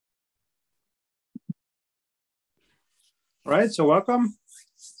All right, so welcome.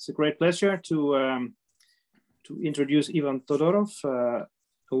 It's a great pleasure to introduce Ivan Todorov,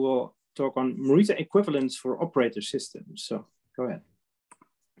 who will talk on Morita equivalence for operator systems. So go ahead.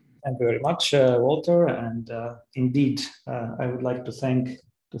 Thank you very much, Walter. And indeed, I would like to thank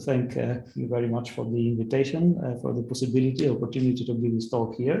you very much for the invitation, for the opportunity to give this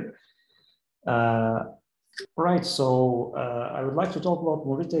talk here. Right, so I would like to talk about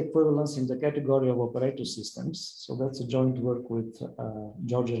Morita equivalence in the category of operator systems. So that's a joint work with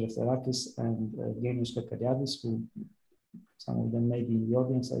George Eleftherakis and Eugenios Kakariadis, who some of them may be in the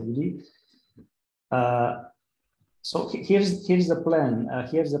audience, I believe. So here's the plan.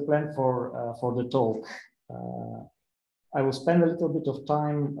 Here's the plan for the talk. I will spend a little bit of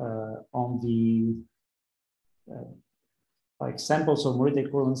time on the samples of Morita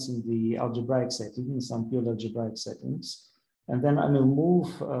equivalence in the algebraic setting, in some pure algebraic settings. And then I will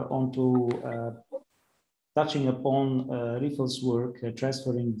move on to touching upon Riffel's work,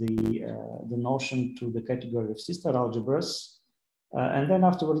 transferring the notion to the category of sister algebras. And then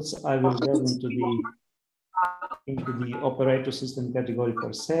afterwards, I will delve into the operator system category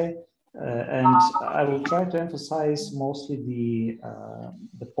per se. And I will try to emphasize mostly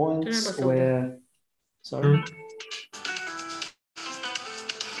the points where, sorry?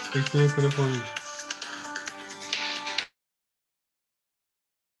 And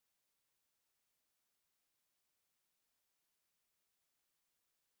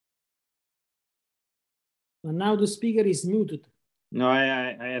now the speaker is muted. No,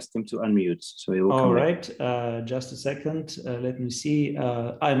 I asked him to unmute, so he will come All right, just a second. Let me see.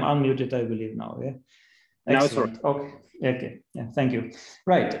 I'm unmuted, I believe now. Yeah. Excellent. Now it's right. Okay. Yeah. Thank you.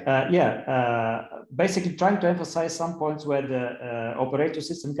 Right. Basically, trying to emphasize some points where the operator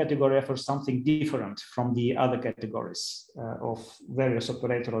system category offers something different from the other categories of various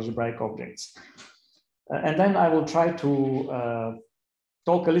operator algebraic objects, and then I will try to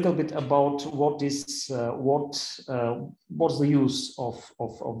talk a little bit about what's the use of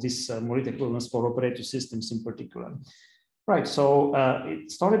this Morita equivalence for operator systems in particular. Right, so the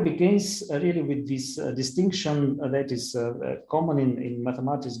story begins really with this distinction that is common in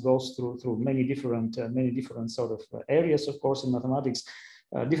mathematics, goes through many different sort of areas, of course, in mathematics.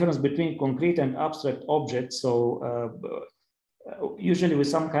 Difference between concrete and abstract objects. So usually with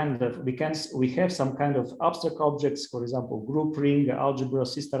some kind of we have some kind of abstract objects, for example, group ring, algebra,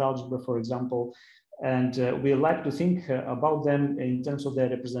 sister algebra, for example, and we like to think about them in terms of their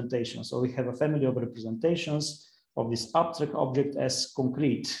representation. So we have a family of representations of this abstract object as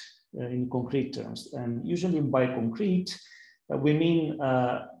concrete, in concrete terms. And usually by concrete, we mean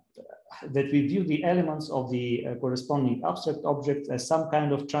that we view the elements of the corresponding abstract object as some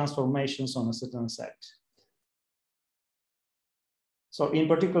kind of transformations on a certain set. So in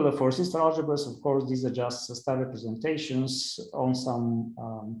particular for sister algebras, of course, these are just star representations on some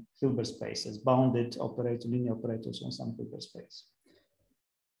Hilbert spaces, bounded linear operators on some Hilbert space.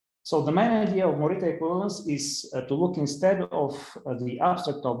 So the main idea of Morita equivalence is to look instead of the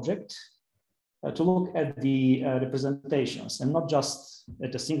abstract object, to look at the representations, and not just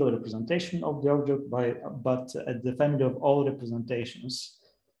at a single representation of the object, but at the family of all representations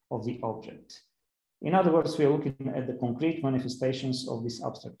of the object. In other words, we are looking at the concrete manifestations of this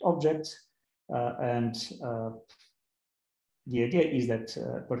abstract object, and the idea is that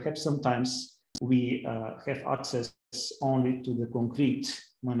perhaps sometimes we have access only to the concrete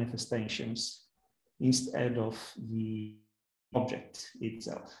manifestations instead of the object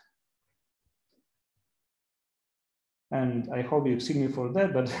itself. And I hope you excuse me for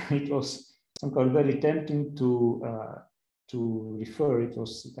that, but it was somehow very tempting to refer. It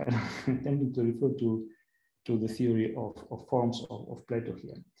was kind of tempting to refer to the theory of forms of Plato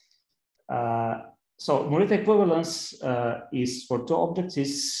here. So Morita equivalence is for two objects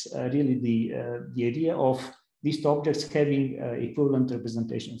is really the idea of these two objects having equivalent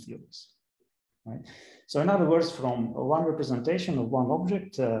representation theories. Right? So in other words, from one representation of one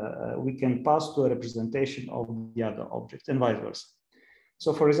object, we can pass to a representation of the other object and vice versa.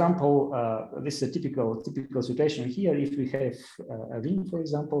 So for example, this is a typical situation here. If we have a ring, for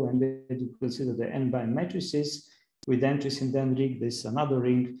example, and we consider the n by matrices with entries in the ring, this is another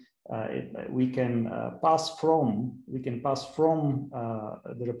ring. We can pass from the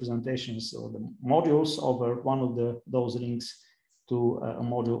representations or the modules over one of those rings to a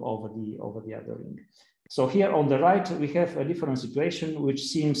module over the other ring. So here on the right we have a different situation which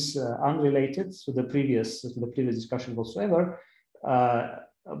seems unrelated to the previous discussion whatsoever.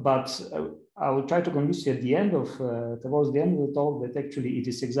 But I will try to convince you at the end towards the end of the talk that actually it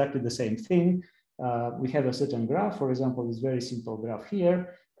is exactly the same thing. We have a certain graph, for example, this very simple graph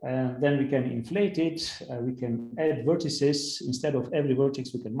here. And then we can inflate it. We can add vertices. Instead of every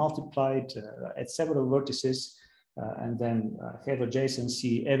vertex, we can multiply it, add several vertices, and then have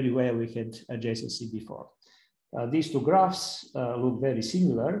adjacency everywhere we had adjacency before. These two graphs look very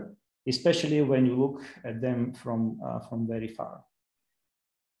similar, especially when you look at them from very far.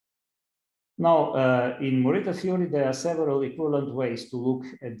 Now, in Morita theory, there are several equivalent ways to look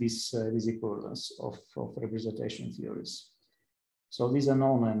at this equivalence of representation theories. So these are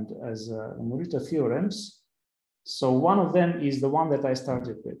known as Morita theorems. So one of them is the one that I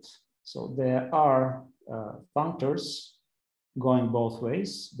started with. So there are functors going both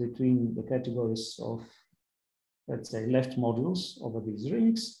ways between the categories of, let's say, left modules over these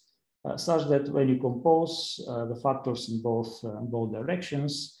rings, such that when you compose the factors in both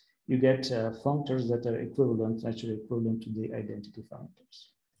directions, you get functors that are equivalent, actually equivalent to the identity functors.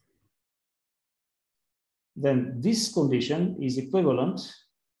 Then this condition is equivalent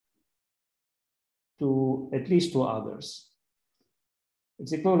to at least two others.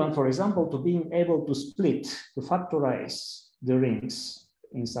 It's equivalent, for example, to being able to split, to factorize the rings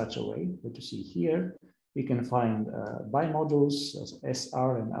in such a way that you see here. We can find bimodules,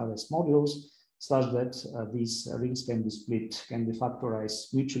 SR and RS modules, such that these rings can be split, can be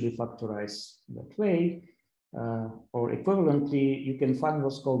factorized, mutually factorized that way. Or equivalently, you can find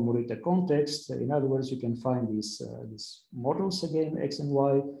what's called Morita context. In other words, you can find these models again, X and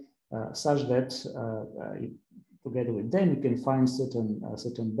Y, such that together with them, you can find certain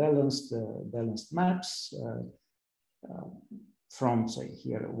balanced maps from, say,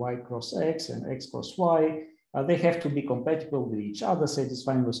 here, Y cross X and X cross Y. They have to be compatible with each other,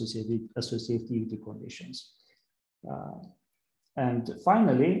 satisfying associativity conditions. And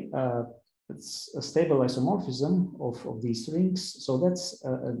finally, it's a stable isomorphism of these rings. So that's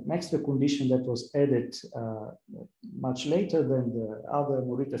an extra condition that was added much later than the other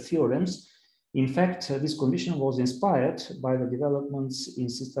Morita theorems. In fact, this condition was inspired by the developments in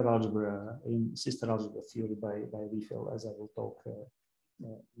sister algebra theory by Riefel, as I will talk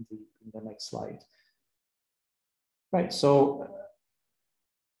in the next slide. Right, so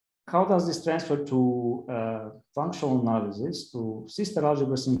how does this transfer to functional analysis, to sister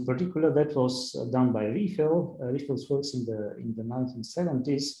algebras in particular? That was done by Riefel. Riefel's works in the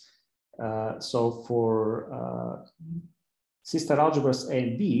 1970s. So for sister algebras A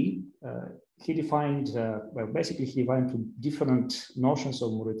and B, he defined, well, basically he defined two different notions of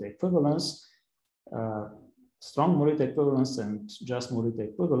Morita equivalence, strong Morita equivalence and just Morita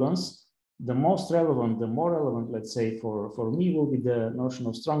equivalence. The most relevant, the more relevant, let's say, for me will be the notion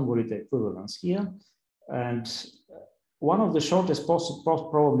of strong Morita equivalence here. And one of the shortest possible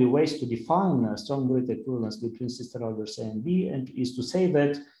probably ways to define a strong Morita equivalence between sister algebras A and B is to say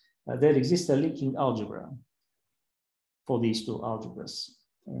that there exists a linking algebra for these two algebras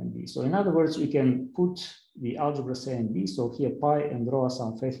A and B. So in other words, we can put the algebras A and B, so here pi and rho are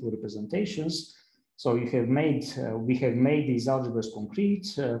some faithful representations. So we have made these algebras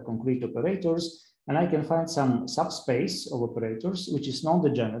concrete operators, and I can find some subspace of operators which is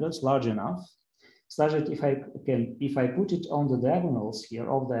non-degenerate, large enough, such that if I put it on the diagonals here,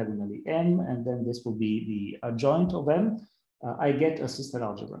 off diagonally M, and then this will be the adjoint of M, I get a sister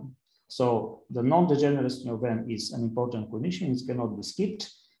algebra. So the non-degeneracy of M is an important condition; it cannot be skipped.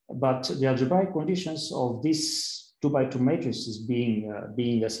 But the algebraic conditions of these 2x2 matrices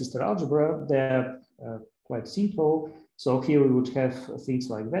being a sister algebra, they're quite simple. So here we would have things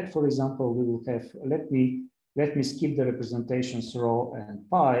like that. For example, we will have, let me skip the representations rho and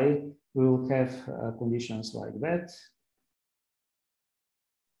pi. We will have conditions like that.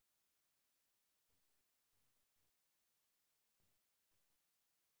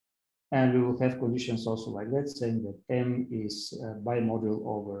 And we will have conditions also like that, saying that M is bimodule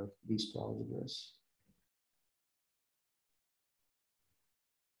over these two algebras.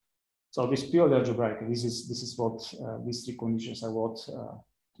 So this purely algebraic. This is what these three conditions are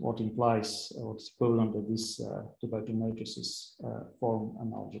what implies what's equivalent of this 2x2 matrices form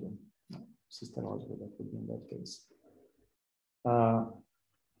an algebra, sister algebra that would be in that case.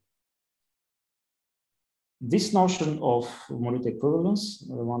 This notion of Morita equivalence,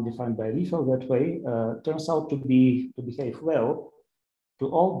 the one defined by Riefel that way, turns out to behave well to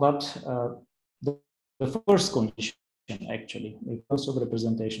all but the first condition, actually, in terms of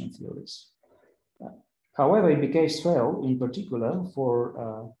representation theories. However, it behaves well, in particular,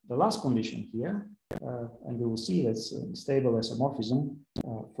 for the last condition here, and we will see that's stable isomorphism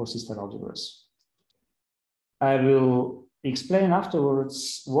for sister algebras. I will explain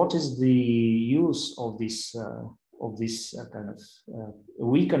afterwards what is the use of this kind of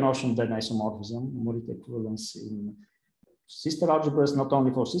weaker notion than isomorphism, Morita equivalence, in sister algebras, not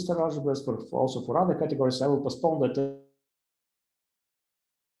only for sister algebras, but also for other categories. I will postpone that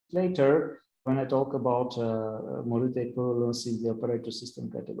later when I talk about Morita equivalence in the operator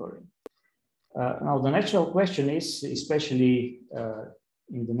system category. Now, the natural question is, especially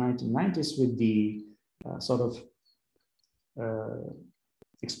in the 1990s, with the sort of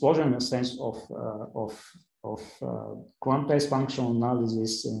explosion in a sense of quantized functional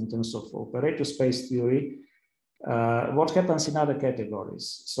analysis in terms of operator space theory, what happens in other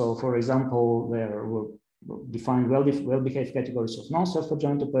categories? So, for example, there were defined well-behaved categories of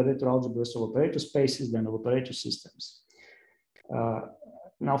non-self-adjoint operator algebras, of operator spaces, then of operator systems.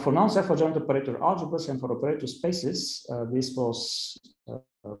 Now, for non-self-adjoint operator algebras and for operator spaces, this was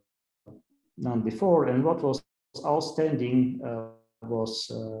done before, and what was outstanding was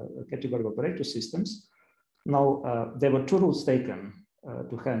a category of operator systems. Now, there were two routes taken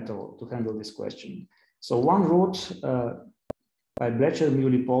to handle this question. So one route by Blecher,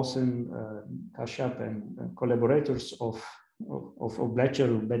 Muley, Paulsen, Kashyap, and collaborators of Blecher,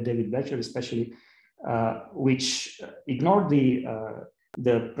 David Blecher especially, which ignored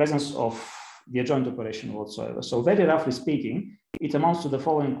the presence of the adjoint operation whatsoever. So very roughly speaking, it amounts to the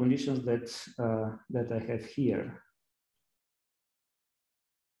following conditions that I have here.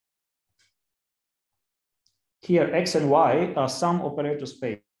 Here, X and Y are some operator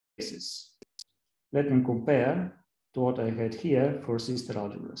spaces. Let me compare to what I had here for sister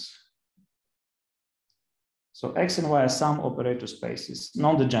algebras. So X and Y are some operator spaces.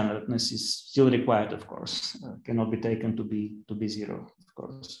 Non-degenerateness is still required, of course. Cannot be taken to be zero, of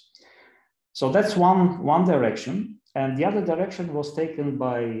course. So that's one direction. And the other direction was taken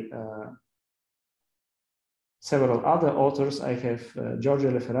by several other authors. I have George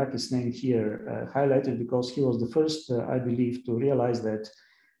Eleferakis' name here highlighted because he was the first, I believe, to realize that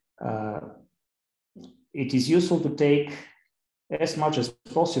it is useful to take as much as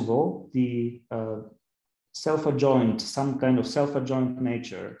possible the self-adjoint, some kind of self-adjoint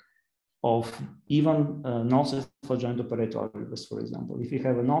nature of even non-self-adjoint operator algebras, for example. If you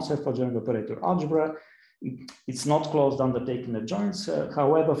have a non-self-adjoint operator algebra, it's not closed under taking adjoints.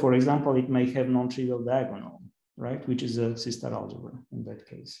 However, for example, it may have non-trivial diagonal, right, which is a sister algebra in that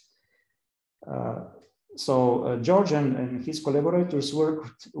case. So George and his collaborators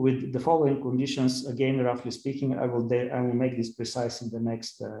worked with the following conditions. Again, roughly speaking, I will make this precise in the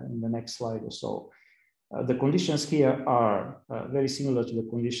next slide or so. The conditions here are very similar to the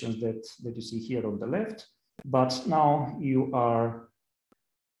conditions that you see here on the left, but now you are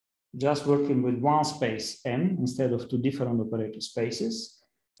just working with one space n instead of two different operator spaces,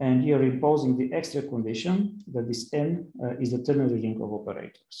 and you're imposing the extra condition that this n is a ternary ring of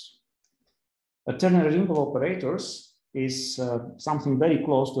operators. A ternary ring of operators is something very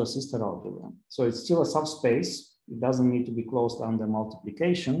close to a sister algebra. So it's still a subspace. It doesn't need to be closed under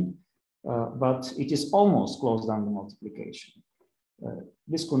multiplication, but it is almost closed under multiplication.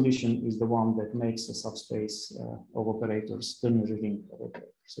 This condition is the one that makes a subspace of operators ternary ring of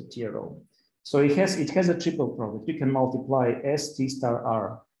operators, a TRO. So it has a triple product. You can multiply S, T star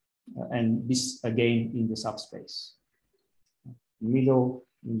R, and this again in the subspace. In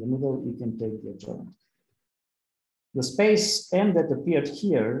the middle, you can take the adjoint. The space M that appeared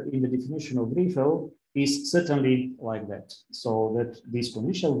here in the definition of Riefel is certainly like that. So that this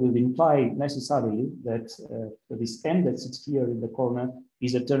condition will imply necessarily that this M that sits here in the corner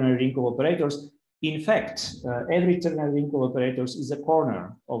is a ternary ring of operators. In fact, every ternary ring of operators is a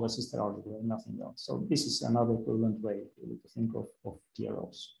corner of a sister algebra and nothing else. So this is another equivalent way to think of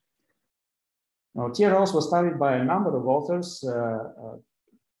TROs. Now, TROs was studied by a number of authors.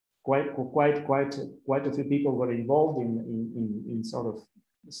 Quite a few people were involved in sort of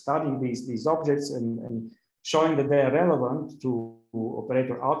studying these objects and showing that they are relevant to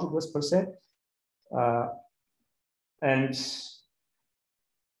operator algebras per se. And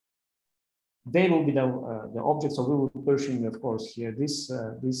they will be the objects of we will be pursuing, of course, here this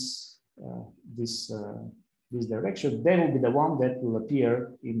direction. They will be the one that will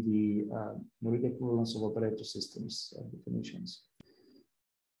appear in the Morita equivalence of operator systems definitions.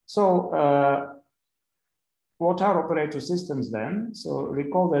 So what are operator systems then? So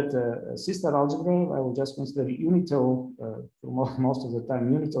recall that sister algebra, I will just consider unital, for most of the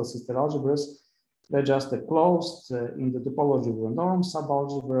time, unital sister algebras. They're just a closed in the topology of the norm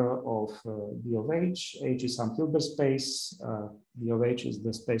subalgebra of B of H. H is some Hilbert space. B of H is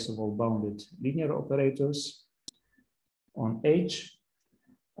the space of all bounded linear operators on H,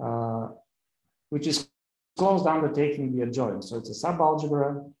 which is closed undertaking the adjoint. So it's a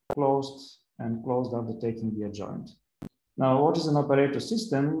subalgebra, closed and closed undertaking the adjoint. Now, what is an operator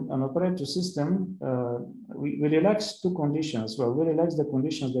system? An operator system, we relax two conditions. Well, we relax the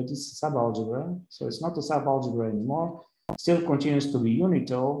conditions that it's subalgebra, so it's not a subalgebra anymore. Still continues to be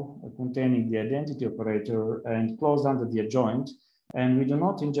unital, containing the identity operator and closed under the adjoint. And we do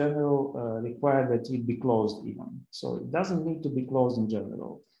not, in general, require that it be closed even. So it doesn't need to be closed in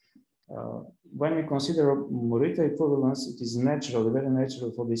general. When we consider Morita equivalence, it is natural, very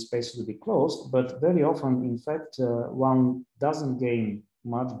natural for this space to be closed, but very often, in fact, one doesn't gain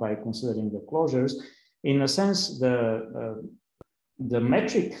much by considering the closures. In a sense, the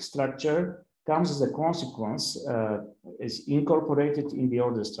metric structure comes as a consequence, is incorporated in the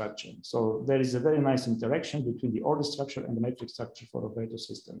order structure. So there is a very nice interaction between the order structure and the metric structure for operator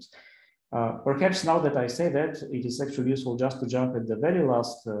systems. Perhaps now that I say that, it is actually useful just to jump at the very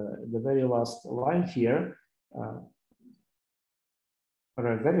last line here.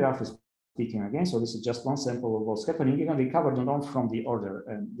 Very roughly speaking again, so this is just one sample of what's happening. You can recover the norm from the order,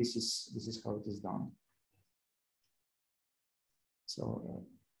 and this is how it is done. So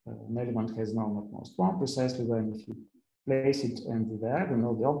an element has norm at most one precisely when if you place it in the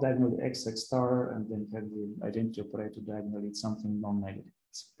diagonal, the off diagonal, the x star, and then have the identity operator diagonal, it's something non-negative.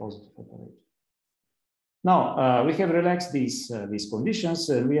 It's a positive operator. Now, we have relaxed these conditions,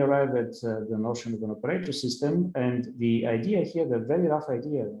 and we arrive at the notion of an operator system. And the idea here, the very rough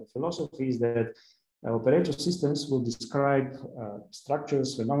idea, the philosophy is that operator systems will describe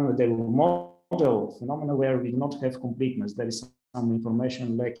structures, phenomena. They will model phenomena where we do not have completeness. There is some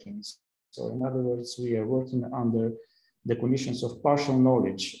information lacking. So in other words, we are working under the conditions of partial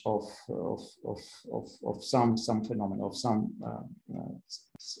knowledge of some phenomena, of some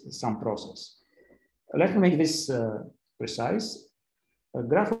process. Let me make this precise.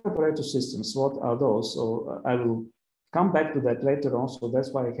 Graph operator systems, what are those? So I will come back to that later on. So that's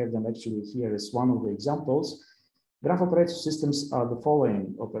why I have them actually here as one of the examples. Graph operator systems are the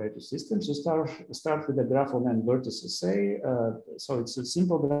following operator systems. You start with a graph of n vertices, say. So it's a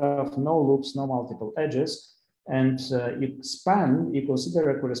simple graph, no loops, no multiple edges. And you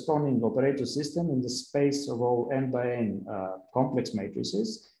consider a corresponding operator system in the space of all n by n complex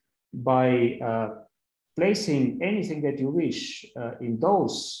matrices by placing anything that you wish in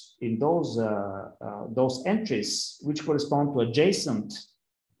those entries which correspond to adjacent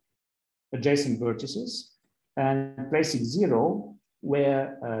vertices, and placing 0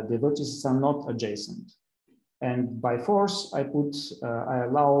 where the vertices are not adjacent. And by force, I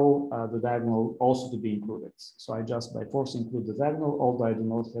allow the diagonal also to be included. So I just by force include the diagonal, although I do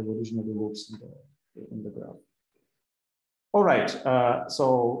not have originally loops in the graph. All right,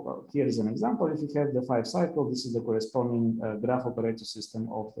 so here is an example. If you have the 5-cycle, this is the corresponding graph operator system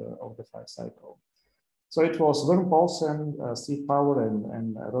of the 5-cycle. So it was Vern Paulsen, Steve Power,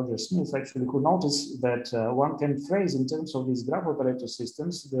 and Roger Smith actually who noticed that one can phrase in terms of these graph operator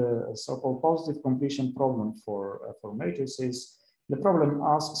systems the so-called positive completion problem for matrices. The problem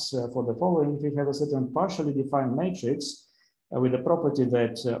asks for the following: if you have a certain partially defined matrix with the property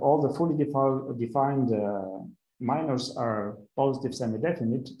that all the fully defined minors are positive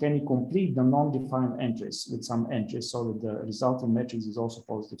semi-definite, can you complete the non-defined entries with some entries so that the resulting matrix is also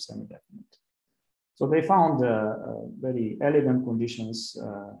positive semi-definite? So they found very elegant conditions,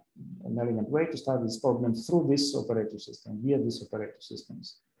 an elegant way to start this problem through this operator system, via these operator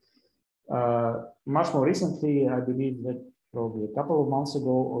systems. Much more recently, I believe that probably a couple of months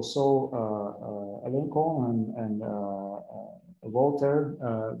ago or so, Alain Cohen and Walter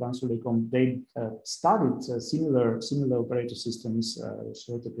Van Sulekom, they studied similar operator systems,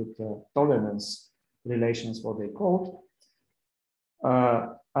 with tolerance relations, what they called.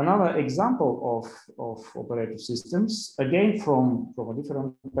 Another example of operator systems, again from a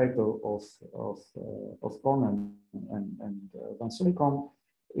different paper of Cohen and Van Sulekom,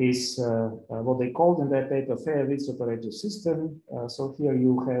 is what they called in their paper fair-width operator system. So here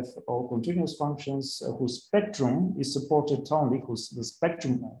you have all continuous functions whose spectrum is supported only, the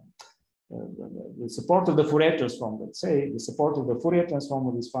spectrum, the support of the Fourier transform, let's say, the support of the Fourier transform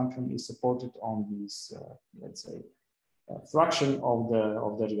of this function is supported on this, let's say, fraction of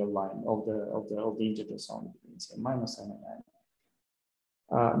the real line of the integers on, say, minus n and n.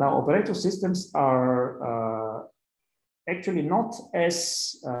 Now operator systems are actually not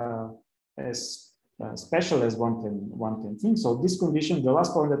as special as one can think. So this condition, the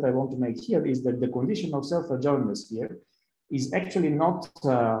last point that I want to make here is that the condition of self-adjointness here is actually not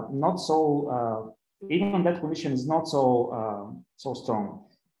so even that condition is not so strong.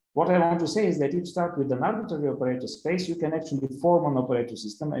 What I want to say is that if you start with an arbitrary operator space, you can actually form an operator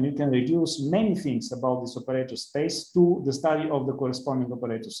system, and you can reduce many things about this operator space to the study of the corresponding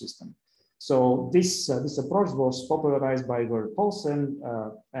operator system. So this approach was popularized by Gerd Poulsen,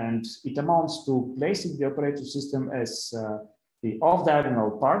 and it amounts to placing the operator system as the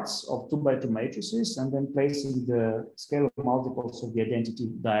off-diagonal parts of 2x2 matrices, and then placing the scalar multiples of the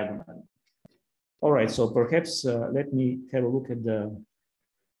identity diagonally. All right, so perhaps let me have a look at the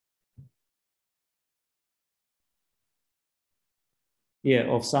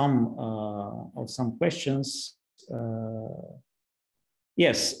of some questions.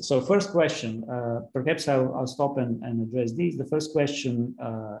 Yes, so first question, perhaps I'll stop and address these. The first question,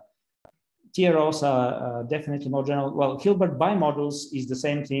 TROs are definitely more general. Well, Hilbert bimodels is the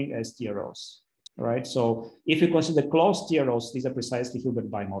same thing as TROs, right? So if you consider closed TROs, these are precisely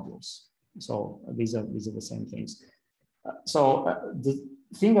Hilbert bimodels. So these are the same things. The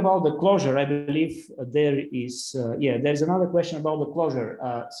thing about the closure, I believe there's another question about the closure.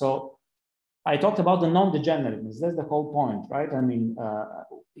 So I talked about the non-degenerateness. That's the whole point, right? I mean,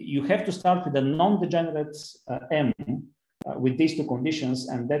 you have to start with a non-degenerate M with these two conditions,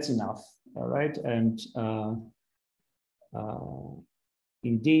 and that's enough, all right? And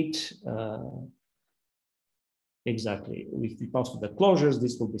indeed, exactly, if we pass to the closures,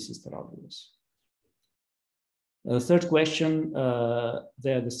 this will be sister obvious. Third question,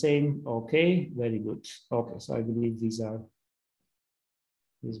 they're the same. Okay, very good. Okay, so I believe these were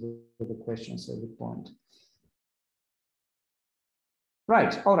the questions at the point.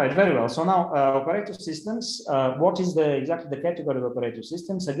 Right, all right, very well. So now operator systems, what is exactly the category of operator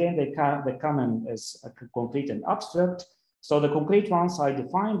systems? Again, they come in as a concrete and abstract. So the concrete ones I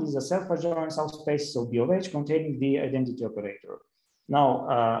defined is a self-adjoint subspace of B of H containing the identity operator.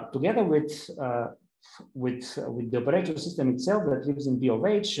 Now, together with the operator system itself that lives in B of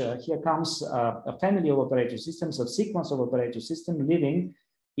H, here comes a family of operator systems, a sequence of operator system living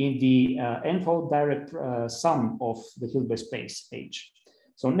in the n-fold direct sum of the Hilbert space H.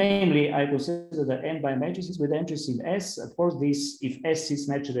 So namely, I consider the n by matrices with entries in S. Of course, this, if S is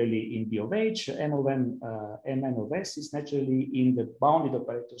naturally in B of H, M of N, Mn of S is naturally in the bounded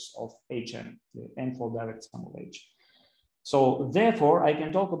operators of Hn, the n-fold direct sum of H. So therefore, I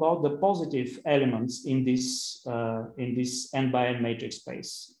can talk about the positive elements in this n by n matrix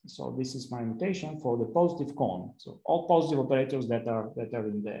space. So this is my notation for the positive cone. So all positive operators that are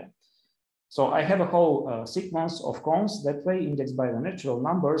in there. So I have a whole sequence of cones that way indexed by the natural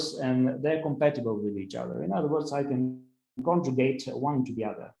numbers, and they're compatible with each other. In other words, I can conjugate one into the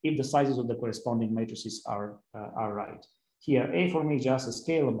other if the sizes of the corresponding matrices are right. Here, A for me is just a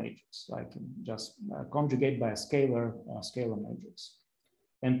scalar matrix. So I can just conjugate by a scalar matrix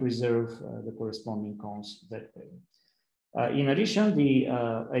and preserve the corresponding cones that way. In addition, the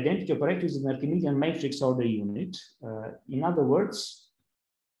identity operator is an Archimedean matrix order unit. In other words,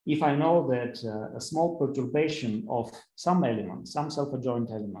 if I know that a small perturbation of some element, some self-adjoint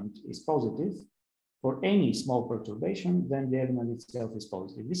element is positive, for any small perturbation, then the element itself is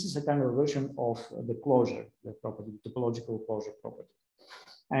positive. This is a kind of version of the closure, the property, topological closure property.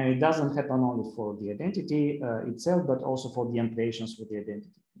 And it doesn't happen only for the identity itself, but also for the ampliations with the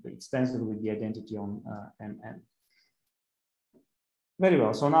identity. It extends with the identity on Mn. Very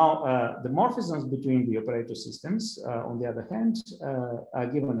well. So now the morphisms between the operator systems, on the other hand, are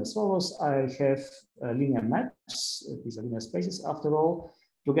given as follows. I have linear maps. These are linear spaces after all.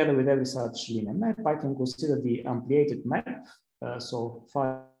 Together with every such linear map, I can consider the ampliated map. So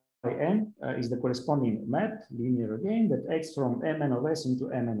phi n is the corresponding map, linear again, that acts from Mn of S into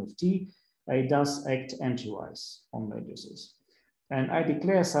Mn of T. It does act entry-wise on matrices. And I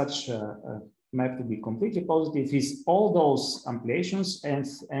declare such map to be completely positive if all those ampliations and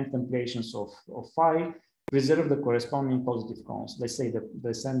ampliations of phi preserve the corresponding positive cones. Let's say that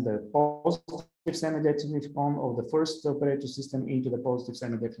they send the positive semi-definite cone of the first operator system into the positive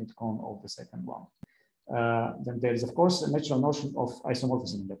semi-definite cone of the second one. Then there is, of course, a natural notion of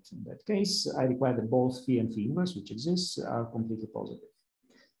isomorphism. In that case, I require that both phi and phi inverse, which exists, are completely positive.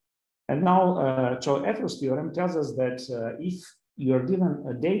 And now, Choi-Efros theorem tells us that if you're given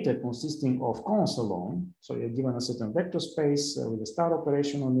a data consisting of cones alone, so you're given a certain vector space with a star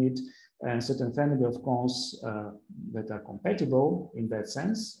operation on it, and certain family of cones that are compatible in that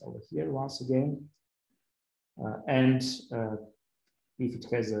sense, over here once again. And if it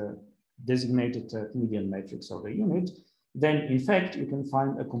has a designated median matrix of a unit, then in fact you can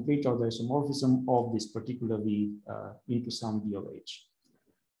find a complete order isomorphism of this particular V into some B of H.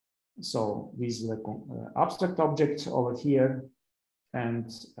 So this is the abstract object over here,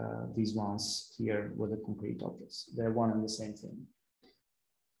 and these ones here were the concrete objects. They're one and the same thing.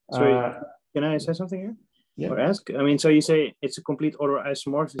 So can I say something here? Yeah. Or ask? I mean, so you say it's a complete order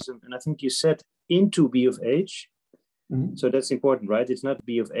isomorphism, and I think you said into B of H. Mm-hmm. So that's important, right? It's not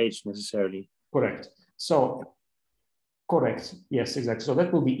B of H necessarily. Correct. So, correct. Yes, exactly. So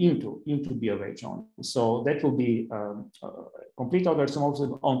that will be into B of H only. So that will be complete order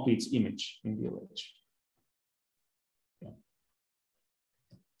isomorphism onto its image in B of H. Yeah.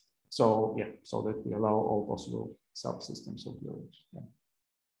 So yeah, so that we allow all possible subsystems of B of H. Yeah.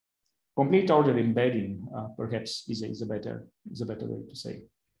 Complete order embedding perhaps is a better way to say.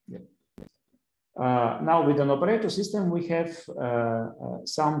 Yeah. Now, with an operator system, we have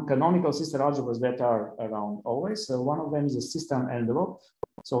some canonical sister algebras that are around always. So one of them is a system envelope.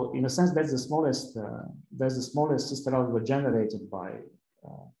 So in a sense, that's the smallest sister algebra generated by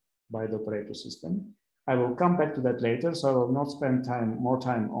the operator system. I will come back to that later, so I will not spend more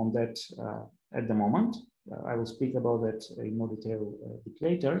time on that at the moment. I will speak about that in more detail a bit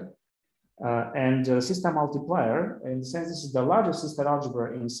later. And system multiplier, in the sense, this is the largest sister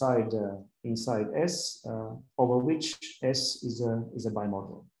algebra inside S, over which S is a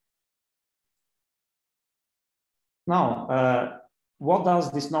bimodal. Now, what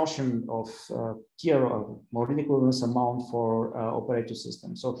does this notion of TRO, Morita equivalence, amount for operator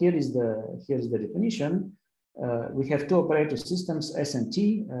systems? So here is the definition. We have two operator systems, S and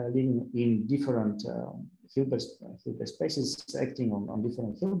T, living in different Hilbert spaces, acting on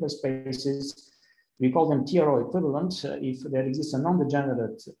different Hilbert spaces. We call them TRO equivalent if there exists a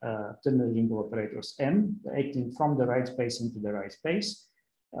non-degenerate ternary ring of operators M, acting from the right space into the right space,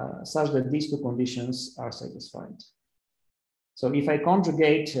 such that these two conditions are satisfied. So if I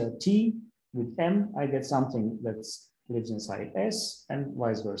conjugate T with M, I get something that lives inside S, and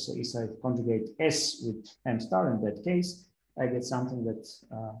vice versa. If I conjugate S with M star, in that case, I get something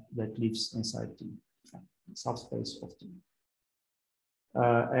that lives inside T, subspace of T.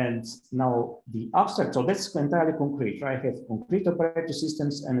 And now the abstract, so that's entirely concrete, right? I have concrete operator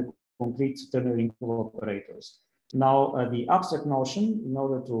systems and a concrete ternary ring of operators. Now the abstract notion, in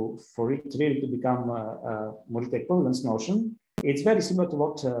order for it really to become a Morita equivalence notion, it's very similar to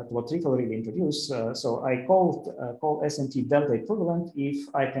what Rick already introduced. So I call S and T delta equivalent if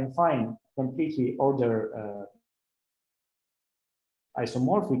I can find completely order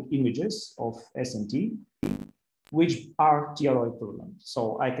isomorphic images of S and T, which are TRO equivalent.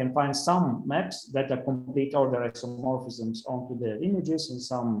 So I can find some maps that are complete order isomorphisms onto the images in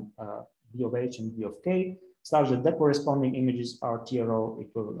some B of H and B of K, such that the corresponding images are TRO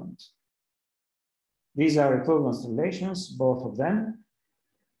equivalent. These are equivalence relations, both of them.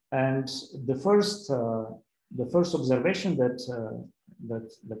 And the first observation that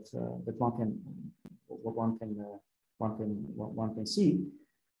one can see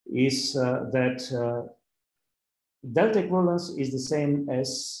is that delta equivalence is the same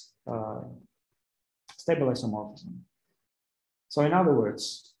as stable isomorphism. So in other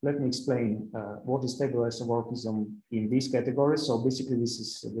words, let me explain what is stable isomorphism in these categories. So basically, this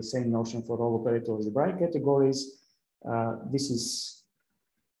is the same notion for all operator algebraic categories. This is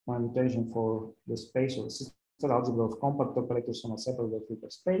my notation for the space or sister algebra of compact operators on a separable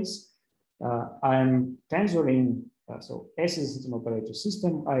Hilbert space. I'm tensoring, so S is an operator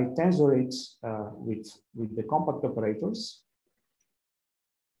system. I tensor it with the compact operators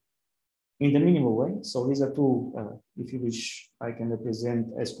in the minimal way. So these are two, if you wish, I can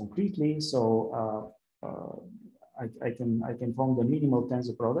represent S concretely. So I can form the minimal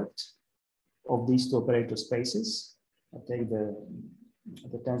tensor product of these two operator spaces. I take the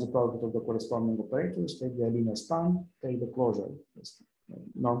tensor product of the corresponding operators, take the linear span, take the closure,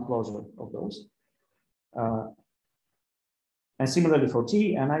 non-closure of those. And similarly for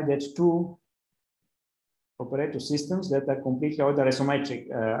T, and I get two operator systems that are completely order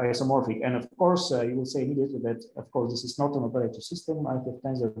isomorphic. And of course, you will say immediately that, of course, this is not an operator system. I have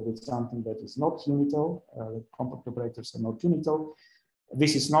tensored with something that is not unital. Compact operators are not unital.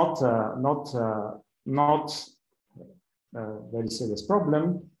 This is not a very serious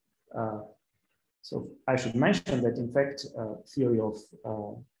problem. So I should mention that, in fact, theory of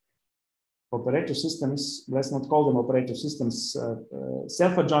operator systems, let's not call them operator systems,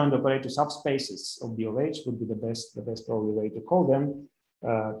 self-adjoint operator subspaces of B of H would be the best probably way to call them.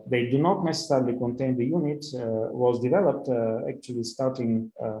 They do not necessarily contain the unit, was developed actually starting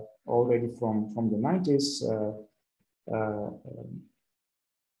already from the 90s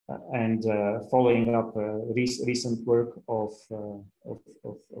and following up recent work of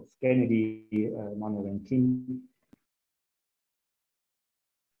Kennedy, Manuel and Kim.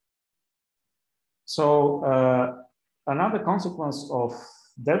 So another consequence of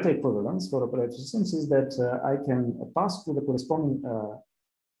delta equivalence for operator systems is that I can pass to the corresponding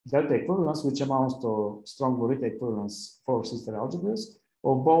delta equivalence, which amounts to strong Morita equivalence for sister algebras.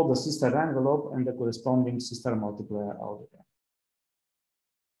 of both the sister envelope and the corresponding sister multiplier algebra.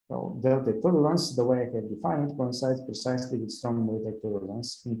 So delta equivalence, the way I have defined it, coincides precisely with strong Morita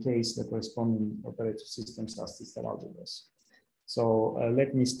equivalence in case the corresponding operator systems are sister algebras. So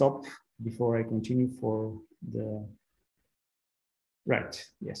let me stop before I continue for the right.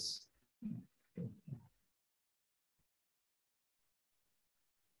 Yes.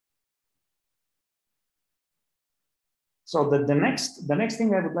 So the next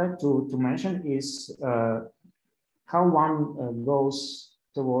thing I would like to mention is how one goes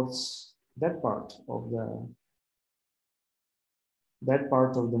towards that part of the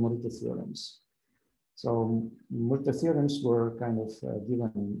Morita theorems. So Morita theorems were kind of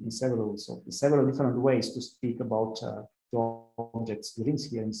given in several different ways to speak about two objects rings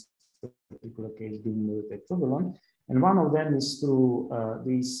here in this particular case being Morita equivalent. And one of them is through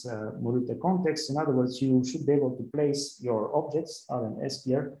these Morita contexts. In other words, you should be able to place your objects R and S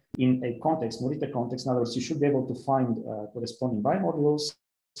here in a context, Morita context. In other words, you should be able to find corresponding bimodules,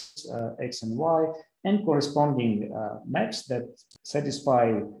 X and Y, and corresponding maps that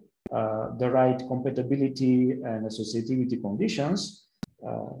satisfy the right compatibility and associativity conditions,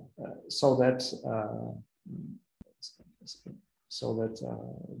 so that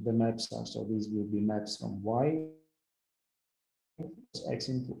the maps are, so these will be maps from Y X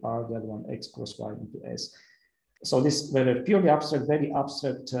into R, the other one X cross Y into S. So this very purely abstract, very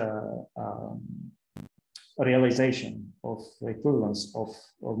abstract realization of equivalence of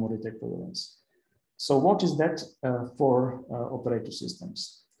Morita equivalence. So what is that for operator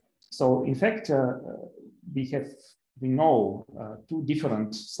systems? So in fact, we know two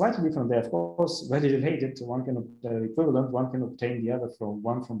different, slightly different, they of course very related. One can obtain equivalent, one can obtain the other from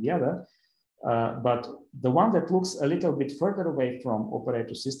one from the other. But the one that looks a little bit further away from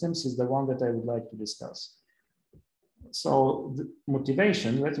operator systems is the one that I would like to discuss. So the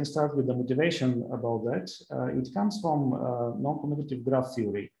motivation, let me start with the motivation about that. It comes from non-commutative graph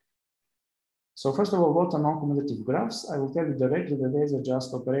theory. So first of all, what are non-commutative graphs? I will tell you directly that these are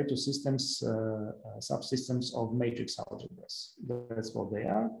just operator systems, subsystems of matrix algebras. That's what they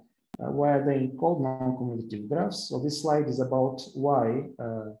are. Why are they called non-commutative graphs? So this slide is about why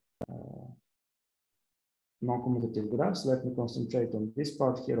non-commutative graphs. Let me concentrate on this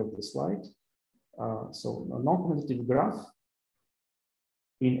part here of the slide. So a non-commutative graph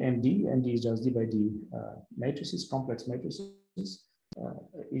in MD is just D by D matrices, complex matrices,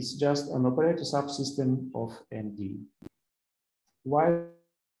 is just an operator subsystem of MD. Why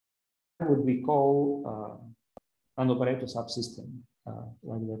would we call an operator subsystem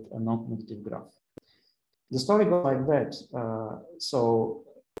like that a non-commutative graph? The story goes like that. So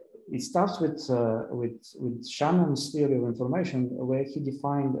it starts with Shannon's theory of information, where he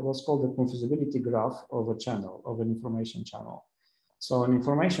defined what's called the confusability graph of a channel, of an information channel. So an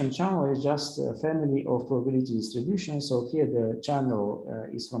information channel is just a family of probability distributions. So here the channel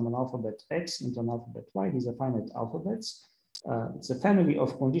is from an alphabet X into an alphabet Y. These are finite alphabets. It's a family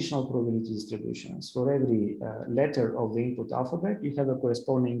of conditional probability distributions. For every letter of the input alphabet, you have a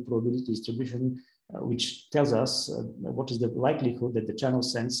corresponding probability distribution which tells us what is the likelihood that the channel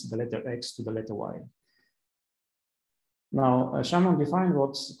sends the letter X to the letter Y. Now, Shannon defined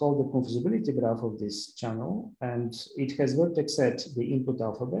what's called the confusability graph of this channel, and it has vertex at the input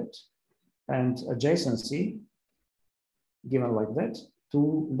alphabet and adjacency given like that.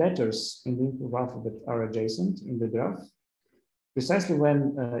 Two letters in the input alphabet are adjacent in the graph. Precisely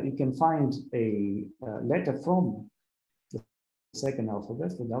when you can find a letter from the second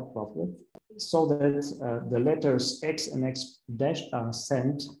alphabet, the output alphabet, so that the letters X and X dash are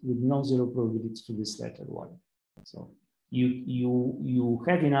sent with non-zero probability to this letter Y. So you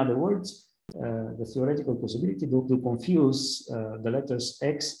have, in other words, the theoretical possibility to confuse the letters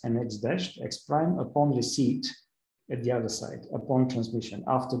X and X dash, X prime, upon receipt at the other side, upon transmission,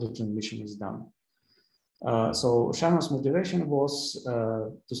 after the transmission is done. So Shannon's motivation was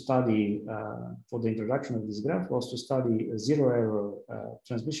to study, for the introduction of this graph, was to study zero error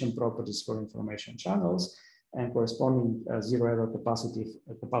transmission properties for information channels and corresponding zero error capacities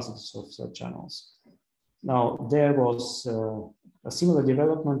of such channels. Now, there was a similar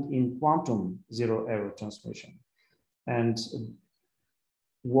development in quantum zero error transmission. And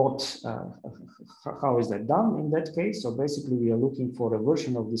how is that done in that case? So basically, we are looking for a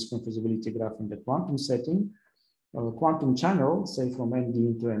version of this confusability graph in the quantum setting. Quantum channel, say from MD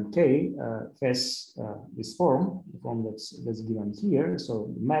into MK, has this form, the form that's given here.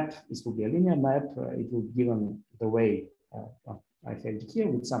 So map, this will be a linear map. It will be given the way I have it here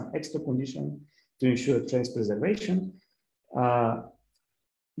with some extra condition to ensure trace preservation.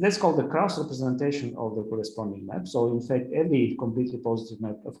 that's called the cross representation of the corresponding map. So in fact, every completely positive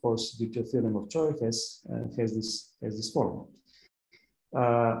map, of course, due to theorem of Choi, has this form.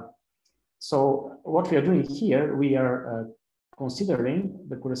 So what we are doing here, we are considering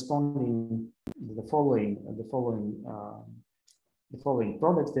the corresponding the following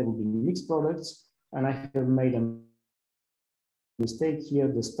products. They will be mixed products, and I have made a mistake here.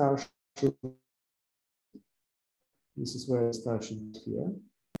 The star should, this is where the star should be here.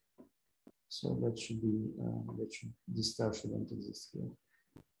 So that should be this star shouldn't exist here.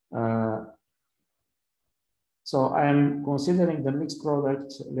 So I am considering the mixed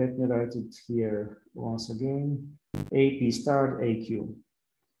product. Let me write it here once again. AP star AQ.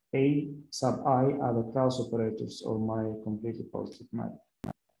 A sub I are the cross operators of my completely positive map.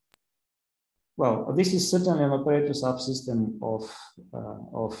 Well, this is certainly an operator subsystem of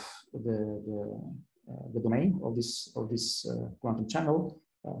the domain of this quantum channel.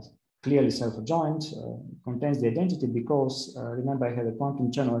 Clearly self-adjoint, contains the identity because remember I have a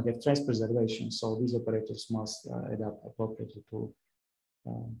quantum channel, I have trace preservation, so these operators must add up appropriately to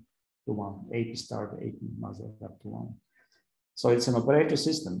 1. AP star AP must add up to 1. So it's an operator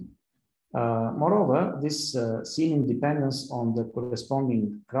system. Moreover, this Sealing dependence on the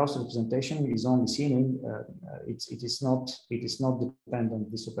corresponding cross representation is only Sealing. It is not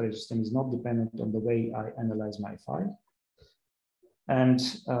dependent. This operator system is not dependent on the way I analyze my file. And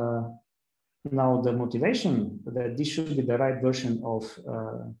now the motivation that this should be the right version of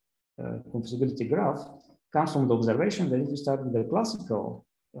confusability graph comes from the observation that if you start with the classical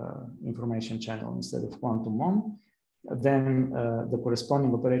information channel instead of quantum one, then the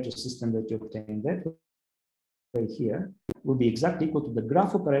corresponding operator system that you obtain that way here will be exactly equal to the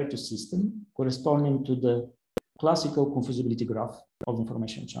graph operator system corresponding to the classical confusability graph of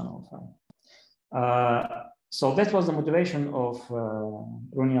information channel file. So that was the motivation of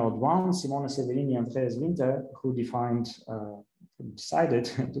Ronnie Audouin, Simone Severini, and Therese Winter, who decided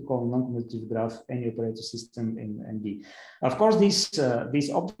to call non-commutative graph any operator system in ND. Of course, these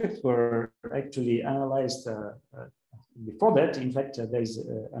objects were actually analyzed before that. In fact, there's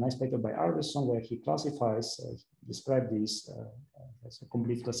a nice paper by Arvidsson where he classifies, described these as a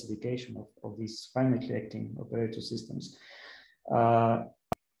complete classification of these finitely acting operator systems.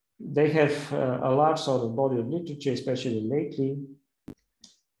 They have a large sort of body of literature, especially lately.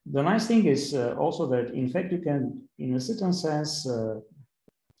 The nice thing is also that, in fact, you can, in a certain sense,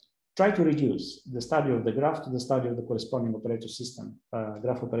 try to reduce the study of the graph to the study of the corresponding operator system,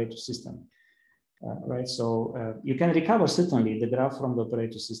 graph operator system, right? So you can recover certainly the graph from the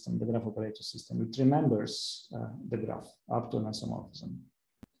operator system, the graph operator system. It remembers the graph up to an isomorphism.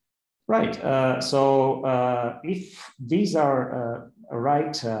 Right, so if these are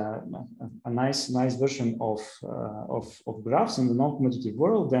right, a nice version of graphs in the non-commutative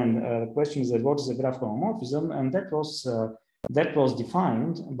world, then the question is that what is a graph homomorphism? And that was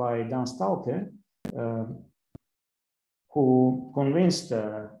defined by Dan Stalke, who convinced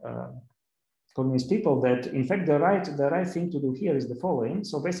people that in fact the right thing to do here is the following.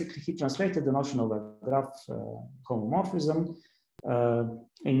 So basically, he translated the notion of a graph homomorphism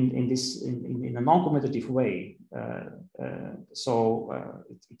in a non-commutative way.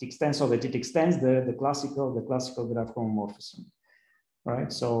 It extends so that it extends the classical graph homomorphism,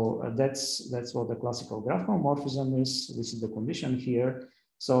 right? So that's what the classical graph homomorphism is. This is the condition here.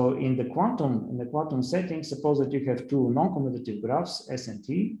 So in the quantum setting, suppose that you have two non-commutative graphs S and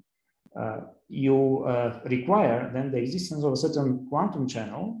T. You require then the existence of a certain quantum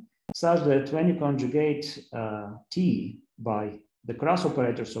channel such that when you conjugate T by the cross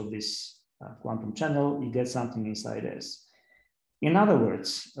operators of this quantum channel, you get something inside S. In other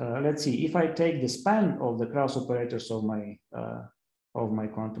words, let's see, if I take the span of the cross operators of my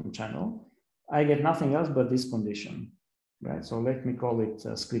quantum channel, I get nothing else but this condition, right? So let me call it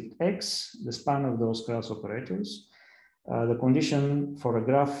script X, the span of those cross operators. The condition for a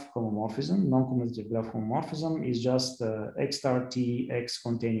graph homomorphism, non-commutative graph homomorphism, is just X star T X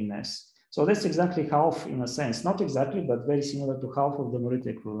containing S. So that's exactly half, in a sense, not exactly, but very similar to half of the Morita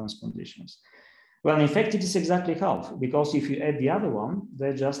equivalence conditions. Well, in fact, it is exactly half, because if you add the other one,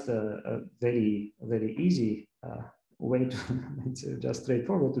 they're just a very, very easy way to, it's just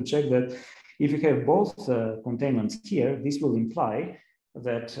straightforward to check that if you have both containments here, this will imply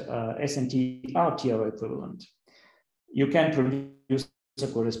that S and T are TRO equivalent. You can produce a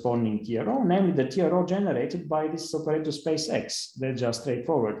corresponding TRO, namely the TRO generated by this operator space X. They're just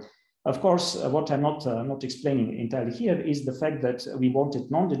straightforward. Of course, what I'm not explaining entirely here is the fact that we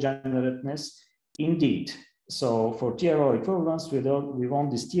wanted non-degenerateness indeed. So for TRO equivalence, we want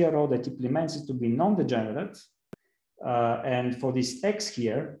this TRO that implements it to be non-degenerate And for this X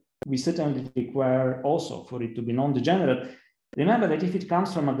here, we certainly require also for it to be non-degenerate. Remember that if it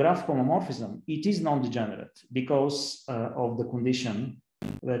comes from a graph homomorphism, it is non-degenerate because of the condition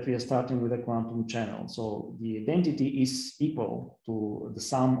that we are starting with a quantum channel. So the identity is equal to the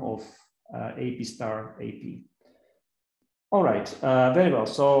sum of AP star AP. All right, very well.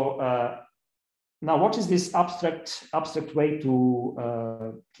 So now what is this abstract way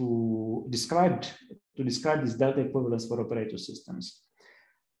to describe this delta equivalence for operator systems?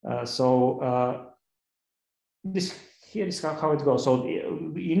 Here is how it goes. So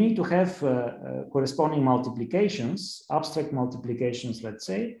you need to have corresponding multiplications, abstract multiplications, let's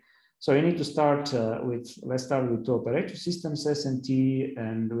say. So you need to start let's start with two operator systems, S and T,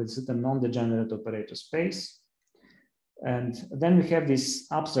 and with certain non-degenerate operator space. And then we have these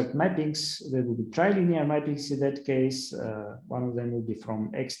abstract mappings. There will be trilinear mappings in that case. One of them will be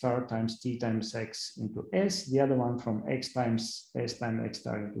from X star times T times X into S. The other one from X times S times X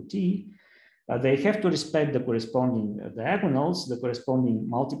star into T. They have to respect the corresponding diagonals, the corresponding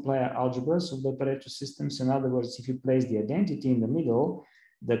multiplier algebras of the operator systems. In other words, if you place the identity in the middle,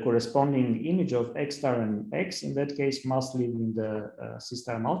 the corresponding image of X star and X in that case must live in the C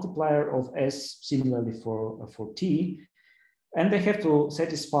star multiplier of S, similarly for T. And they have to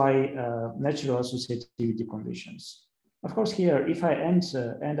satisfy natural associativity conditions. Of course, here, if I end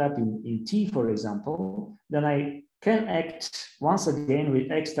up in T, for example, then I can act once again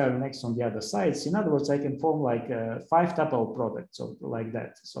with X star and X on the other sides. In other words, I can form like a 5-tuple product, so like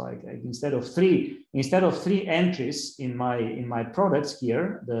that. So instead of three entries in my products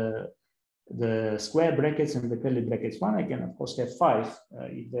here, the square brackets and the curly brackets one, I can of course have 5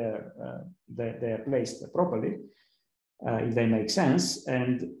 if they're placed properly. If they make sense,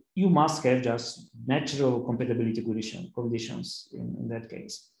 and you must have just natural compatibility conditions in that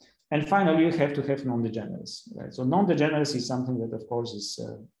case. And finally, you have to have non-degeneracy, right? So non-degeneracy is something that, of course, is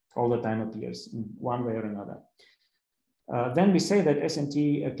all the time appears in one way or another. Then we say that S and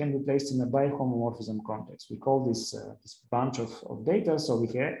T can be placed in a bihomomorphism context. We call this bunch of data. So we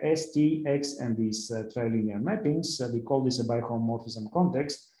have S, T, X, and these trilinear mappings. We call this a bihomomorphism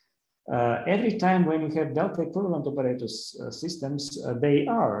context. Every time when you have delta equivalent operators systems, they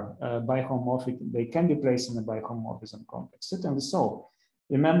are bihomomorphic. They can be placed in a bihomomorphism context. Certainly so.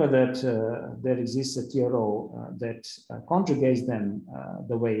 Remember that there exists a TRO that conjugates them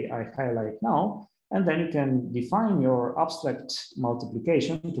the way I highlight now, and then you can define your abstract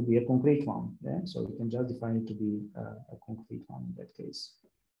multiplication to be a concrete one. Yeah? So you can just define it to be a concrete one in that case.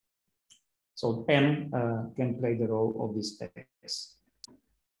 So M can play the role of this X.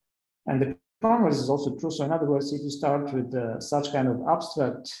 And the converse is also true. So in other words, if you start with such kind of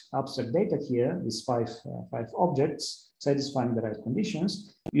abstract data here, these five objects satisfying the right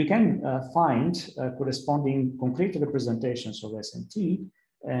conditions, you can find corresponding concrete representations of S and T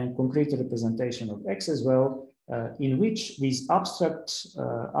and concrete representation of X as well, in which these abstract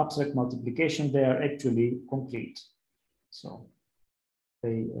multiplication, they are actually complete. So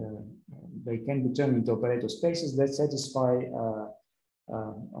they can be turned into operator spaces that satisfy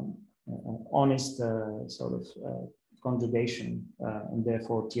honest sort of conjugation and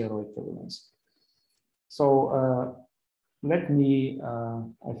therefore TRO equivalence. So let me,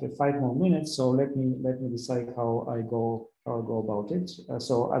 I have 5 more minutes, so let me decide how I go about it.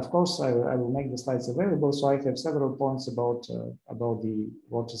 So of course I will make the slides available. So I have several points about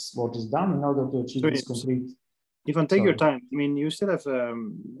what is done in order to achieve this complete. Ivan, take your time. I mean, you still have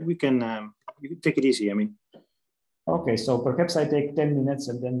you can take it easy. I mean. Okay, so perhaps I take 10 minutes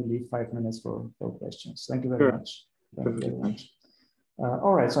and then we leave 5 minutes for questions. Thank you very much. Thank you very much.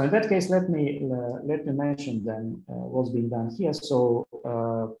 All right, so in that case, let me mention then what's being done here. So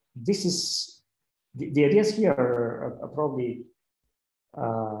this is the ideas here are probably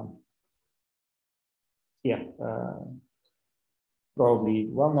probably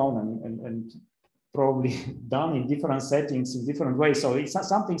well known and probably done in different settings in different ways. So it's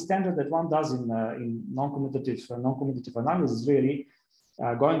something standard that one does in non-commutative analysis, really.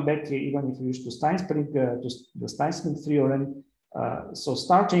 Going back, even if you wish to the Steinsmith theorem. So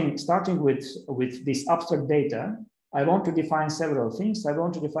starting with this abstract data, I want to define several things. I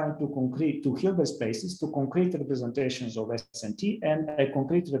want to define two Hilbert spaces, two concrete representations of S and T, and a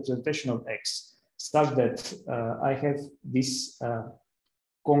concrete representation of X, such that I have this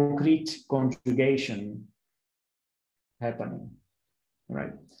concrete conjugation happening,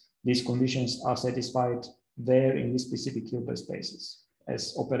 right? These conditions are satisfied there in these specific Hilbert spaces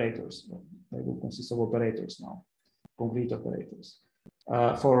as operators. They will consist of operators now, concrete operators.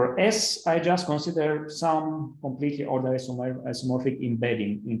 For S, I just consider some completely ordered isomorphic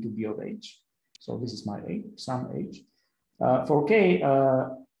embedding into B of H. So this is my H, some H. For K,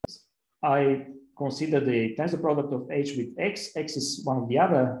 I consider the tensor product of H with X. X is one of the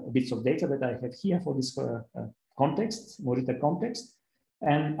other bits of data that I have here for this context, Morita context.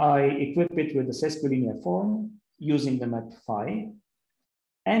 And I equip it with the sesquilinear form using the map phi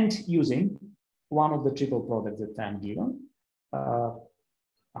and using one of the triple products that I'm given.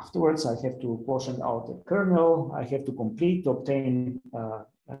 Afterwards, I have to quotient out the kernel. I have to complete to obtain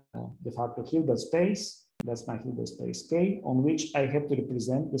de facto Hilbert space. That's my Hilbert space K, on which I have to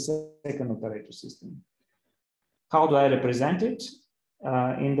represent the second operator system. How do I represent it?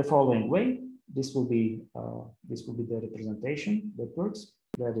 In the following way. This will be the representation that works,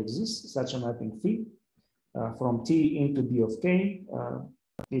 that exists, such a mapping phi from T into B of K.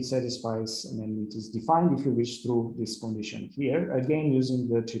 It satisfies, and then it is defined, if you wish, through this condition here, again using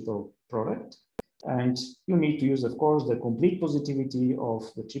the triple product. And you need to use, of course, the complete positivity of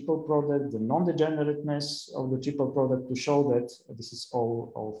the triple product, the non-degenerateness of the triple product to show that this is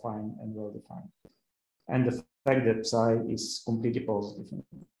all fine and well defined. And the fact that psi is completely positive, in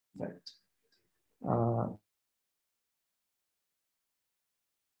fact.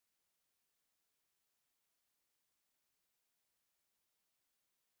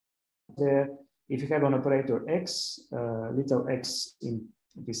 If you have an operator X, little x in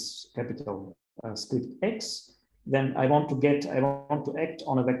this capital script X, then I want to act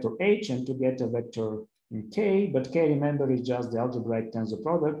on a vector H and to get a vector in K, but K, remember, is just the algebraic tensor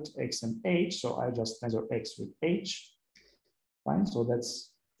product X and H, so I just tensor X with H. Fine, so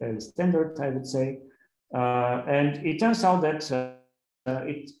that's very standard, I would say. And it turns out that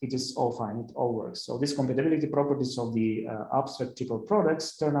it is all fine, it all works. So these compatibility properties of the abstract triple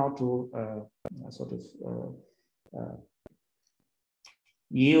products turn out to sort of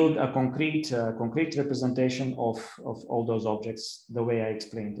yield a concrete representation of all those objects the way I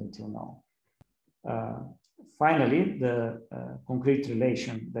explained until now. Finally, the concrete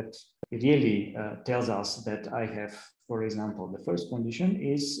relation that really tells us that I have, for example, the first condition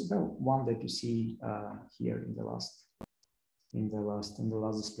is the one that you see here in the last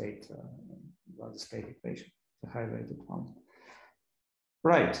displayed equation, the highlighted one.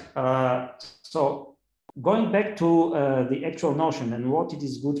 Right. So going back to the actual notion and what it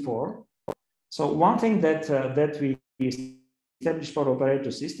is good for. So one thing that we established for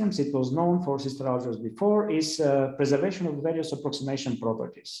operator systems, it was known for sister algebras before, is preservation of various approximation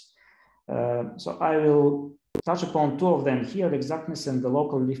properties. So I will touch upon two of them here: exactness and the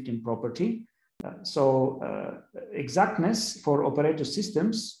local lifting property. Exactness for operator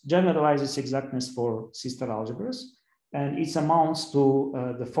systems generalizes exactness for sister algebras, and it amounts to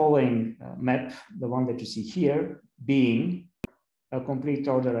the following map, the one that you see here, being a complete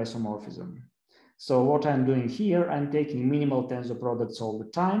order isomorphism. So what I'm doing here, I'm taking minimal tensor products all the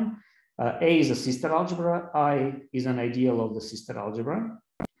time. A is a sister algebra, I is an ideal of the sister algebra.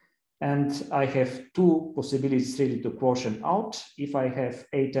 And I have two possibilities really to quotient out. If I have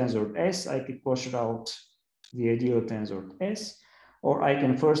A tensor S, I could quotient out the ideal tensor S, or I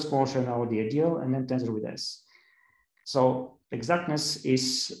can first quotient out the ideal and then tensor with S. So exactness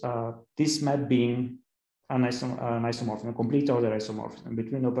is this map being an isomorphism, a complete order isomorphism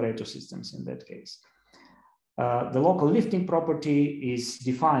between operator systems in that case. The local lifting property is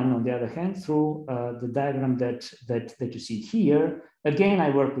defined, on the other hand, through the diagram that you see here. Again, I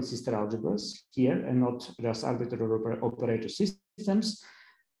work with sister algebras here and not just arbitrary operator systems.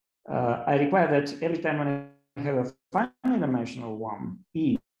 I require that every time when I have a finite dimensional one,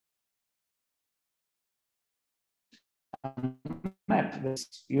 E map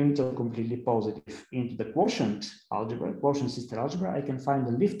that's unitarily completely positive into the quotient algebra, quotient sister algebra, I can find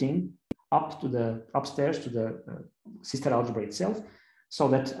the lifting upstairs to the sister algebra itself, so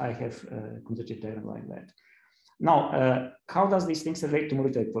that I have a commutative diagram like that. Now, how does these things relate to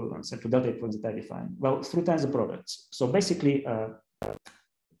Morita equivalence and to delta equivalence that I define? Well, through tensor products. So basically,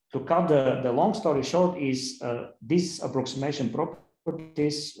 to cut the long story short, is these approximation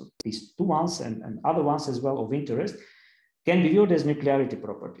properties, these two ones and other ones as well of interest, can be viewed as nuclearity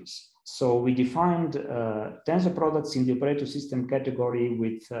properties. So we defined tensor products in the operator system category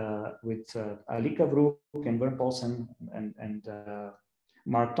with Alika Vrook and Vern Paulsen and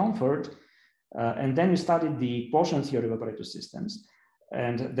Mark Tomford. And then we studied the quotient theory of operator systems.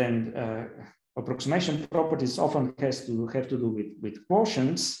 And then approximation properties often have to do with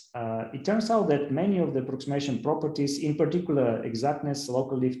quotients. It turns out that many of the approximation properties, in particular exactness,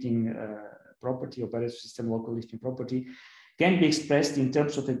 local lifting property, operator system local lifting property, can be expressed in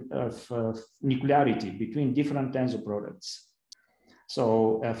terms of nuclearity between different tensor products.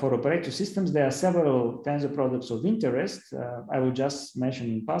 So for operator systems, there are several tensor products of interest. I will just mention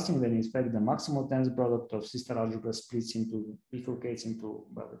in passing that in fact the maximal tensor product of sister algebra bifurcates into,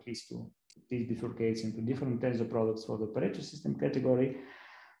 well, at least bifurcates into different tensor products for the operator system category.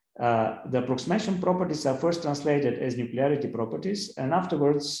 The approximation properties are first translated as nuclearity properties, and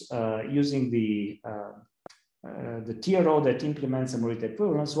afterwards, using the TRO that implements a Morita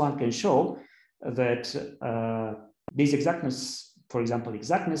equivalence, one can show that these exactness, for example,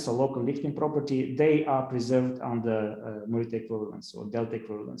 exactness or local lifting property, they are preserved under Morita equivalence or delta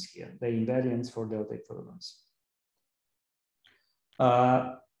equivalence here, the invariance for delta equivalence.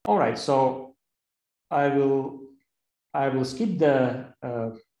 All right, so I will skip the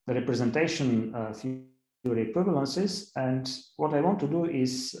representation theory equivalences, and what I want to do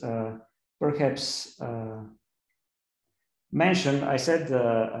is perhaps mention. I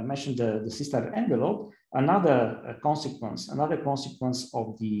mentioned the sister envelope. Another consequence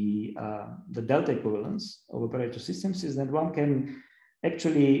of the delta equivalence of operator systems is that one can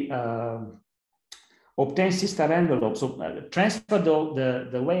actually obtain sister envelopes, so transfer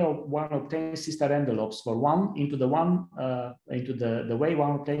the way of one obtains sister envelopes for one into the way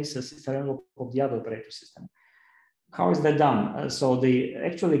one obtains a sister envelope of the other operator system. How is that done? So the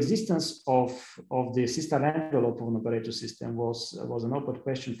actual existence of the sister envelope of an operator system was an open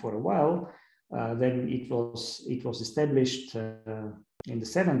question for a while. Then it was established in the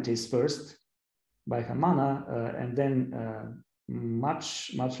 70s first by Hamana, and then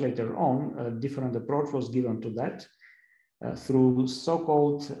much later on, a different approach was given to that through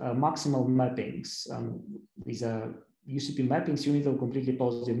so-called maximal mappings. These are UCP mappings, unital completely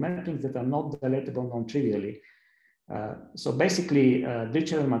positive mappings that are not dilatable non-trivially. So basically,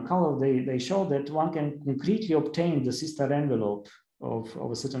 Ditcher and McCullough, they show that one can concretely obtain the sister envelope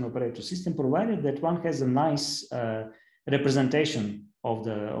of a certain operator system, provided that one has a nice representation of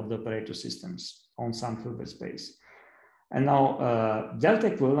the operator systems on some Hilbert space. And now delta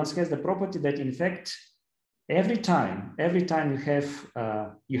equivalence has the property that in fact, every time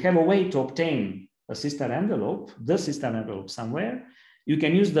you have a way to obtain a sister envelope, the sister envelope somewhere, you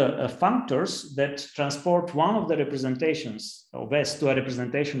can use the functors that transport one of the representations of S to a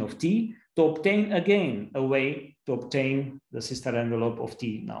representation of T to obtain again a way to obtain the sister envelope of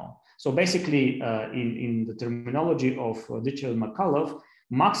T now. So basically, in the terminology of Ditcher and McCullough,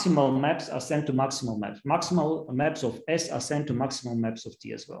 maximal maps are sent to maximal maps. Maximal maps of S are sent to maximal maps of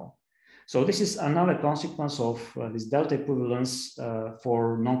T as well. So this is another consequence of this delta equivalence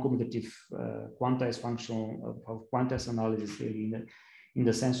for non-commutative quantized functional of quantized analysis, really in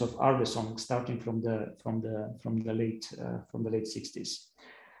the sense of Arveson, starting from the late 60s.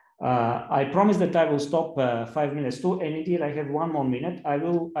 I promise that I will stop 5 minutes too, and indeed I have 1 more minute. I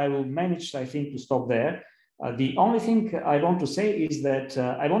will manage, I think, to stop there. The only thing I want to say is that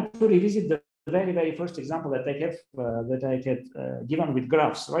I want to revisit the very first example that I had given with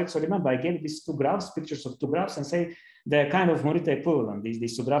graphs, right? So remember, I gave these 2 graphs, pictures of 2 graphs, and say they're kind of Morita equivalent,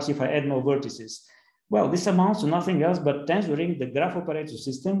 these 2 graphs, if I add no vertices. Well, this amounts to nothing else but tensoring the graph operator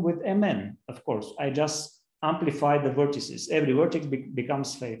system with Mn, of course. I just amplify the vertices. Every vertex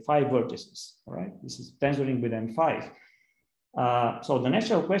becomes 5 vertices, all right? This is tensoring with M5. So the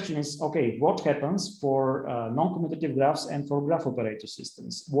natural question is, okay, what happens for non-commutative graphs and for graph operator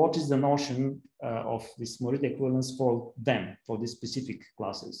systems? What is the notion of this Morita equivalence for them, for these specific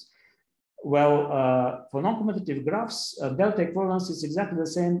classes? Well, for non-commutative graphs, delta equivalence is exactly the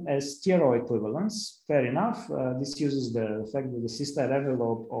same as TRO equivalence. Fair enough. This uses the fact that the sister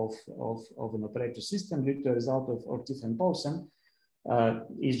envelope of an operator system due to a result of Ortiz and Paulsen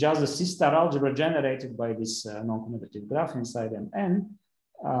is just a sister algebra generated by this non-commutative graph inside Mn.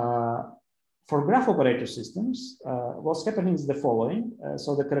 For graph operator systems, what's happening is the following.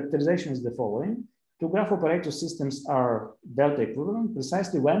 So the characterization is the following. 2 graph operator systems are delta equivalent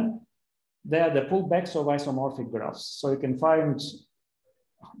precisely when they are the pullbacks of isomorphic graphs. So you can find,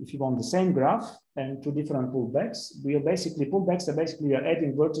 if you want the same graph and 2 different pullbacks, pullbacks are basically you're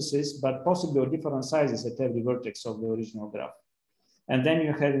adding vertices, but possibly of different sizes at every vertex of the original graph. And then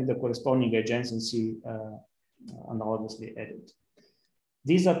you're having the corresponding adjacency analogously added.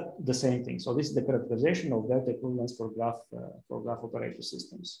 These are the same thing. So this is the characterization of delta equivalence for graph operator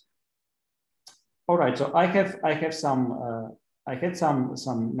systems. All right, so I had some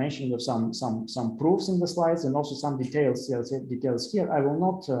mentioning of some proofs in the slides and also some details here. I will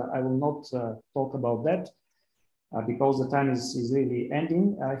not talk about that because the time is really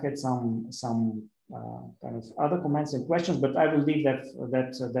ending. I had some kind of other comments and questions, but I will leave that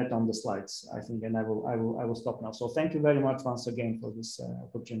on the slides, I think, and I will stop now. So thank you very much once again for this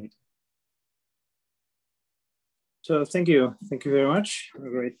opportunity. So thank you very much. A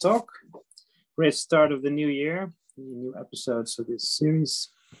great talk, great start of the new year, new episodes of this series.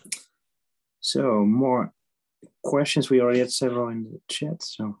 So more questions. We already had several in the chat,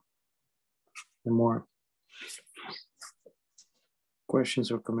 so the more questions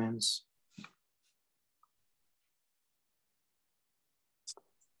or comments.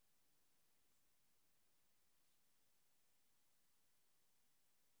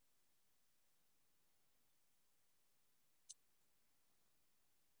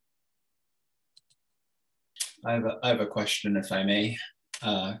 I have a question, if I may.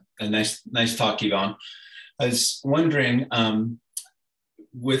 A nice talk, Ivan. I was wondering,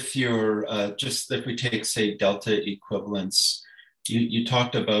 with your, just if we take, say, delta equivalence, you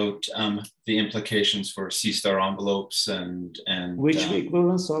talked about the implications for C-star envelopes and which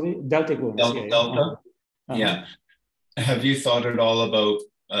equivalence? Sorry, delta equivalence. Delta. Yeah. Have you thought at all about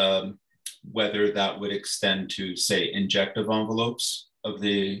whether that would extend to, say, injective envelopes of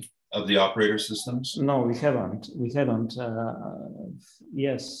the operator systems? No, we haven't.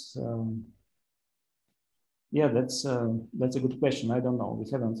 Yes. Yeah, that's a good question. I don't know. We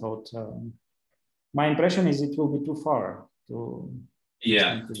haven't thought. My impression is it will be too far to.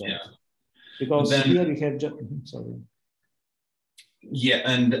 Yeah. Because then, here we have. Sorry. Yeah,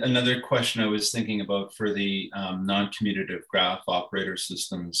 and another question I was thinking about for the non-commutative graph operator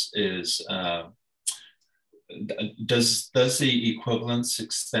systems is. Does the equivalence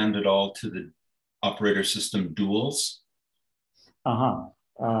extend at all to the operator system duals? I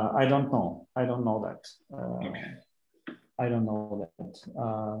don't know. I don't know that. Okay. I don't know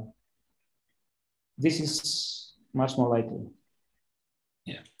that. This is much more likely.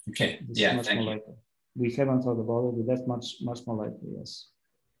 Yeah. Okay. Yeah. Thank you. Likely. We haven't thought about it, but that's much more likely. Yes.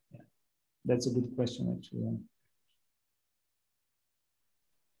 Yeah. That's a good question, actually. Yeah.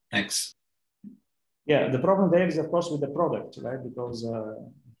 Thanks. Yeah, the problem there is, of course, with the product, right? Because,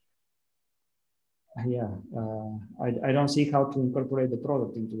 I don't see how to incorporate the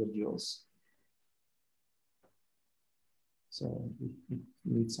product into the duals. So it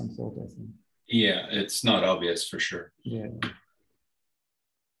needs some thought, I think. Yeah, it's not obvious for sure. Yeah.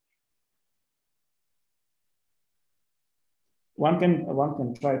 One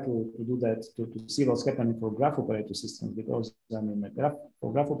can try to do that to see what's happening for graph operator systems, because I mean,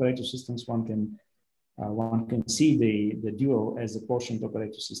 for graph operator systems, one can see the dual as a quotient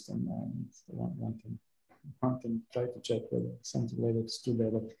operator system. And one can try to check whether something like that is true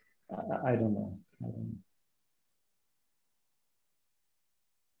there, but I don't know.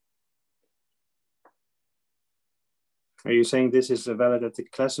 Are you saying this is valid at the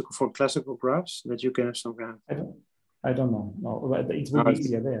classical graphs, that you can have some kind of? I don't know. No, it will be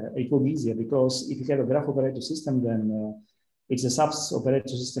easier there. It will be easier because if you have a graph operator system, then it's a subs operator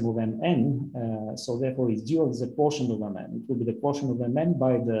system of Mn. So therefore, its dual is a quotient of Mn. It will be the quotient of Mn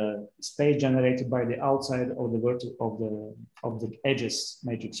by the space generated by the outside of the of the edges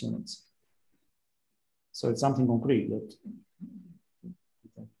matrix units. So it's something concrete that you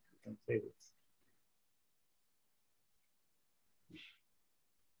can play with.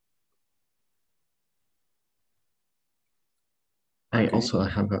 I also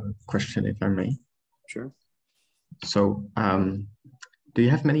have a question, if I may. Sure. So, do you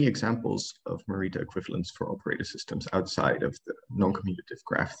have many examples of Morita equivalence for operator systems outside of the non-commutative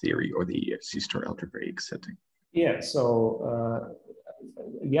graph theory or the C-star algebraic setting? Yeah. So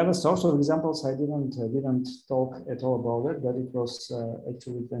the other source of examples I didn't talk at all about it, but it was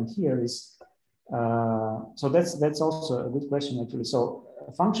actually then here is. So that's also a good question actually. So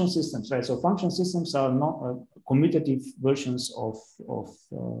function systems, right? So function systems are not commutative versions of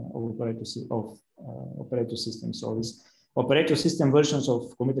operator systems. So these operator system versions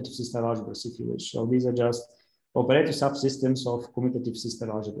of commutative sister algebras, if you wish. So these are just operator subsystems of commutative sister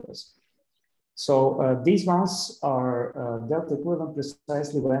algebras. So these ones are delta equivalent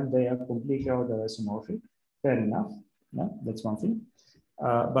precisely when they are completely order isomorphic. Fair enough. Yeah, that's one thing.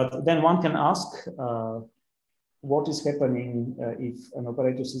 But then one can ask what is happening if an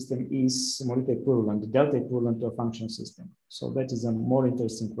operator system is Morita equivalent, delta equivalent to a function system. So that is a more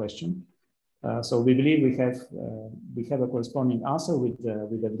interesting question. So we believe we have a corresponding answer with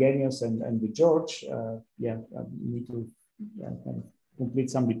Evgenios and with George. We need to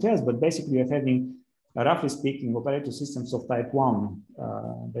complete some details, but basically we're having, roughly speaking, operator systems of type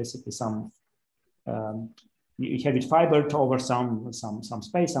 1, basically some. You have it fibered over some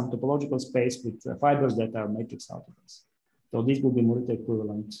space, some topological space with fibers that are matrix algebras. So these will be Morita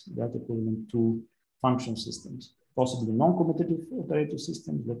equivalent, delta equivalent to function systems, possibly non-commutative operator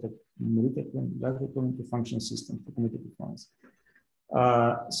systems that are Morita equivalent, delta equivalent to function systems, for commutative ones.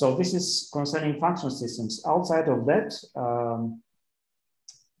 So this is concerning function systems. Outside of that,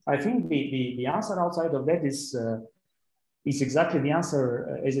 I think the answer outside of that is exactly the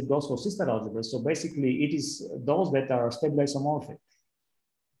answer as it goes for sister algebra. So basically, it is those that are stably isomorphic,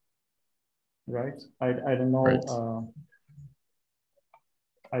 right? I don't know. Right.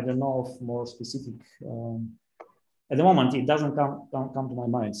 I don't know of more specific. At the moment, it doesn't come to my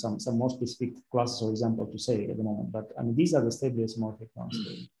mind some more specific classes, for example, to say at the moment. But I mean, these are the stably isomorphic ones,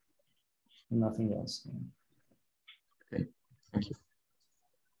 really. Nothing else. Okay, thank you.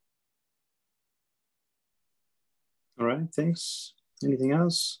 All right, thanks. Anything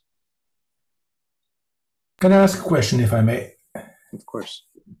else? Can I ask a question, if I may? Of course.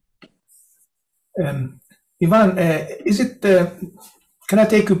 Ivan, can I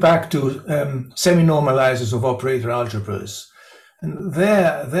take you back to semi-normalizers of operator algebras? And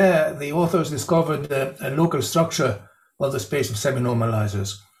there the authors discovered a local structure of the space of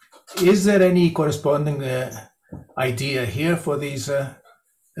semi-normalizers. Is there any corresponding idea here for these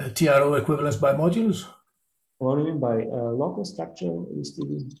TRO equivalence by modules? What do you mean by local structure?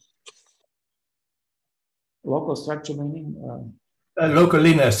 Local structure meaning? A local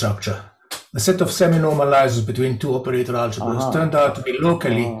linear structure. The set of semi-normalizers between two operator algebras turned out to be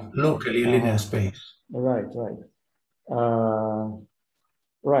locally linear space. Right.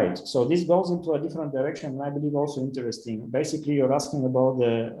 Right. So this goes into a different direction, and I believe also interesting. Basically, you're asking about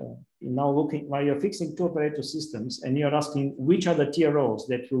while you're fixing two operator systems, and you're asking which are the TROs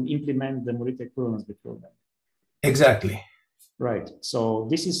that will implement the Morita equivalence between them. Exactly. Right. So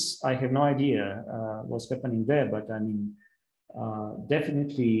this is, I have no idea what's happening there, but I mean,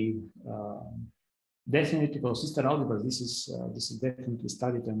 definitely for sister algebras, this is definitely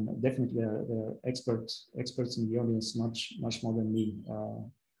studied, and definitely the experts in the audience much more than me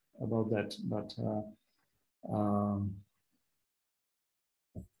about that. But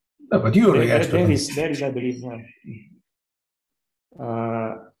but you're the expert. There is, I believe,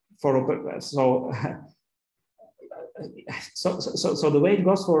 So the way it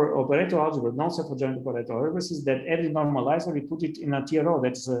goes for operator algebra, non-self-adjoint operator algebras, is that every normalizer, we put it in a TRO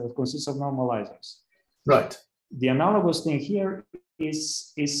that consists of normalizers. Right. The analogous thing here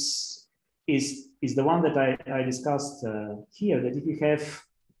is the one that I discussed here. That if you have,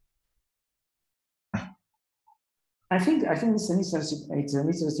 I think it's an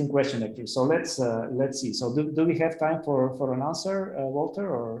interesting question actually. So let's see. So do we have time for an answer, Walter,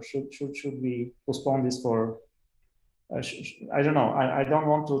 or should we postpone this for? I don't know. I don't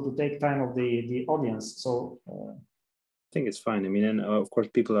want to take time of the audience. So I think it's fine. I mean, and of course,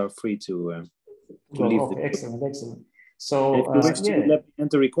 people are free to leave. Okay, excellent. So if you wish to let me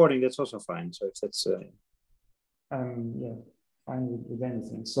end the recording, that's also fine. So if that's yeah, fine with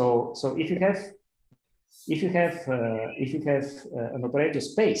anything. So if you have an operator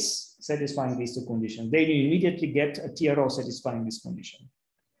space satisfying these two conditions, then you immediately get a TRO satisfying this condition.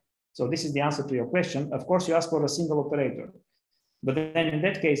 So this is the answer to your question. Of course, you ask for a single operator, but then in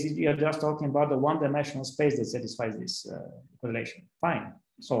that case, you are just talking about the one-dimensional space that satisfies this correlation. Fine.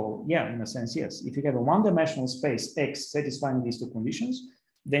 So yeah, in a sense, yes. If you have a one-dimensional space X satisfying these two conditions,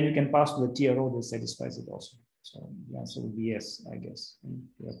 then you can pass to the TRO that satisfies it also. So the answer would be yes, I guess, to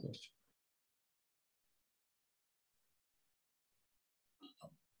your question.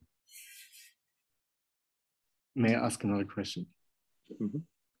 May I ask another question? Mm-hmm.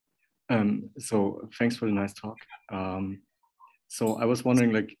 So thanks for the nice talk. So I was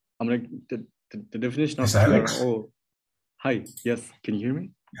wondering, like, the definition of TRO. Hi, yes, can you hear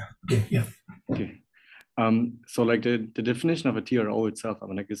me? Yeah. Okay. So like the definition of a TRO itself,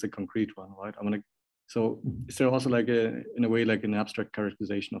 is a concrete one, right? So is there also like in a way like an abstract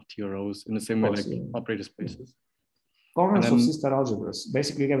characterization of TROs in the same way like operator spaces? Corners of sister algebras.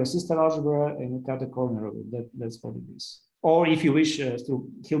 Basically, you have a sister algebra and you cut a corner of it. That's what it is. Or if you wish, through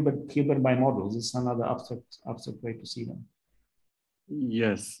Hilbert by models, it's another abstract way to see them.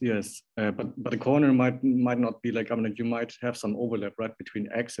 Yes. But the corner might not be like, you might have some overlap, right, between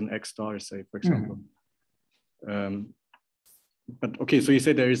X and X star, say, for example. But okay, so you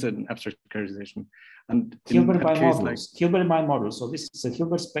say there is an abstract characterization. And Hilbert by models. Hilbert by models. So this is a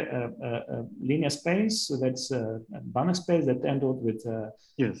Hilbert linear space. So that's a Banach space that endowed with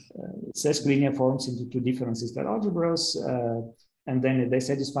sesq linear forms into two different sister algebras, and then they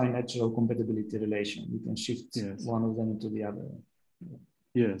satisfy natural compatibility relation. You can shift one of them into the other.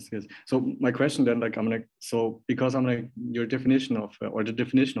 Yes. So my question then, like, so because your definition of or the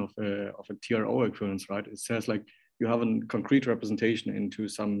definition of a TRO equivalence, right? It says like you have a concrete representation into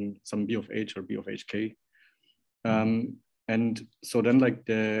some B of H or B of HK, and so then like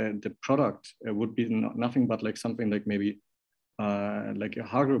the product would be nothing but like something like maybe like a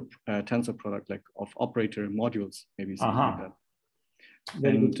Hager tensor product, like of operator modules, maybe something like that.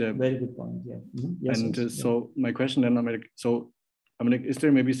 Very good point. Yeah. Yes, so my question then, is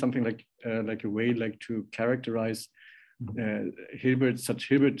there maybe something like a way like to characterize such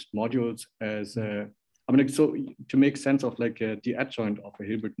Hilbert modules as so to make sense of like the adjoint of a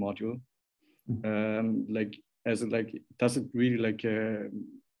Hilbert module, does it really like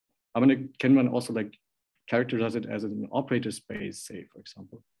can one also like characterize it as an operator space, say, for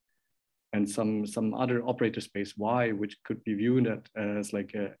example, and some other operator space Y, which could be viewed as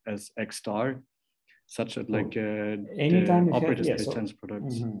like as X star, such as like anytime the operator space so, tensor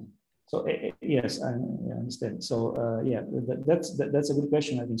products. So yes, I understand. So that's a good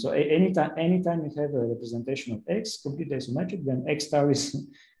question, I think. So anytime you have a representation of X completely isometric, then X star is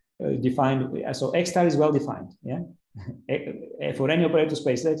defined. So X star is well defined. Yeah, for any operator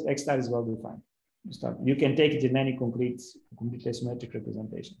space, X star is well defined. You can take it in any completely isometric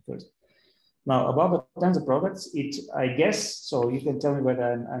representation first. Now, about the tensor products, I guess, so you can tell me whether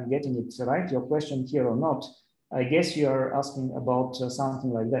I'm getting it right, your question here or not. I guess you are asking about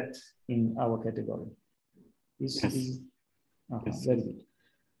something like that in our category. Yes. Very good.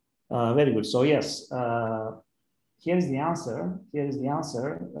 Very good. So yes, here's the answer. Here is the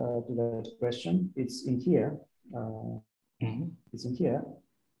answer to that question. It's in here. It's in here.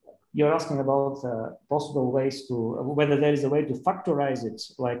 You're asking about possible ways to, whether there is a way to factorize it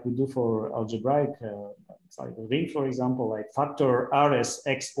like we do for algebraic, like a ring, for example, like factor RS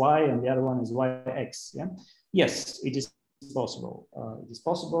XY and the other one is YX. Yeah. Yes, it is possible. It is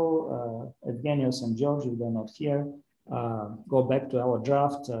possible. Evgenius and George, if they're not here, go back to our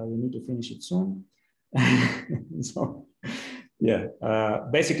draft. We need to finish it soon. So, yeah,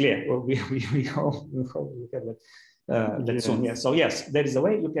 basically, yeah, we hope we have that. That soon, yes. So yes, there is a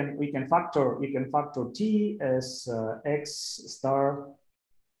way we can factor T as X star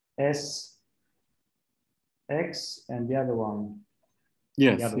S X and the other one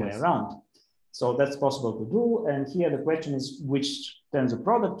the other way around. So that's possible to do. And here the question is which tensor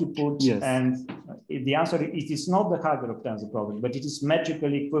product you put. And the answer is it is not the Hagerov tensor product, but it is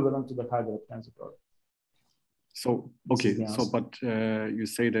metrically equivalent to the Hagerov tensor product. So, okay, so, but you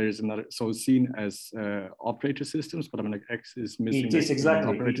say there is another, so seen as operator systems, but I mean, like X is missing. It is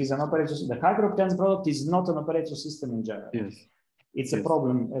exactly, it is an operator system. The Hagerov tensor product is not an operator system in general. Yes. It's a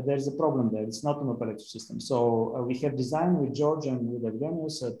problem, there's a problem there, it's not an operator system. So we have designed with George and with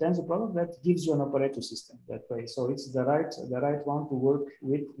Evgenius a tensor product that gives you an operator system that way. So it's the right one to work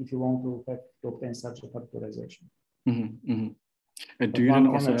with if you want to obtain such a factorization. And do you then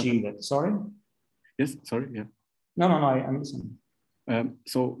also achieve that? Sorry? Yes, sorry, yeah. No, I'm listening.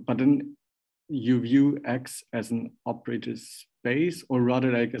 So, but then you view X as an operator space, or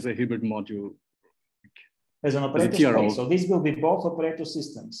rather like as a Hilbert module? As an operator space. So this will be both operator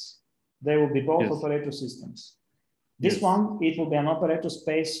systems. They will be both operator systems. This one, it will be an operator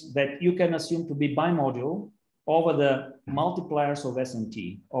space that you can assume to be bimodule over the multipliers of S and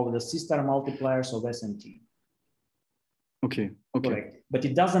T, over the C-star multipliers of S and T. Okay. Correct. But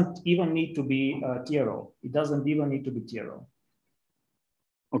it doesn't even need to be TRO. It doesn't even need to be TRO.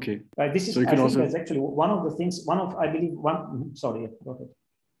 Okay. Right. This is, so I think that's actually one of the things, I believe sorry, go ahead.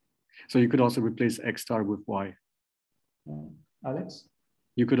 So you could also replace X star with Y. Alex?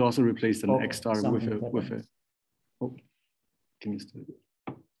 You could also replace an X star with a, oh, can you still?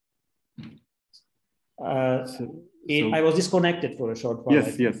 I was disconnected for a short while.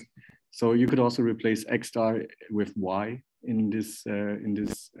 Yes. So you could also replace X star with Y in this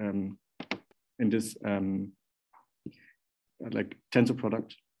like tensor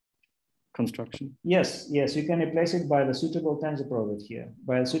product construction. Yes, you can replace it by the suitable tensor product here,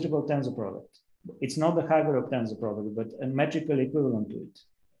 by a suitable tensor product. It's not the Hagerov tensor product, but a metrically equivalent to it.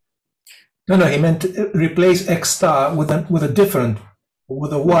 No, he meant replace X star with a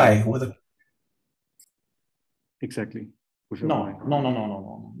Y, with a. Exactly. No, I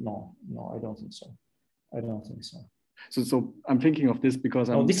don't think so. So I'm thinking of this because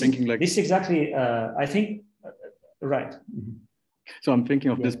I'm thinking like this exactly. I think right. So I'm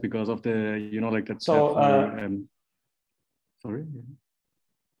thinking of this because of the like that. So sorry.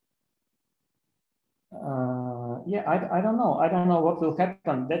 I don't know. I don't know what will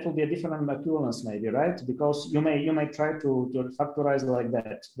happen. That will be a different equivalence, maybe, right? Because you may try to factorize like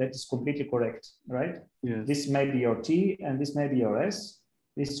that. That is completely correct, right? Yes. This may be your T and this may be your S.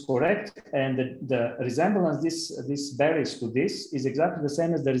 This is correct, and the resemblance this bears to this is exactly the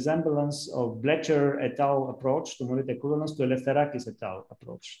same as the resemblance of Blecher et al. Approach to Morita equivalence to Eleftherakis et al.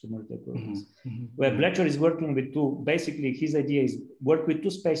 Approach to Morita equivalence, where Blecher is working with two. Basically, his idea is work with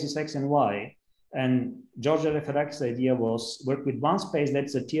two spaces X and Y, And George LFRX's idea was work with one space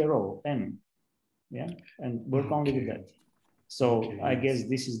that's a TRO, N, yeah, and work only with that. So I guess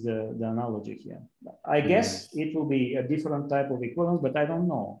this is the analogy here. I guess it will be a different type of equivalence, but I don't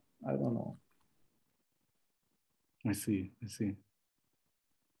know. I don't know. I see. Yes,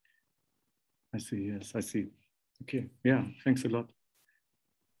 I see. Okay. Yeah. Thanks a lot.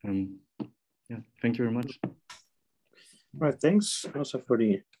 Yeah. Thank you very much. All right. Thanks also for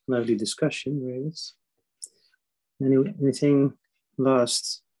the lovely discussion, right? Anything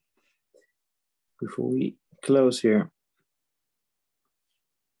last before we close here?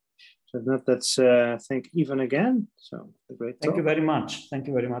 So if not, let's thank Ivan again. So a great talk. Thank you very much. Thank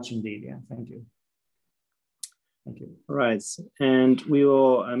you very much indeed. Yeah. Thank you. Thank you. All right. And we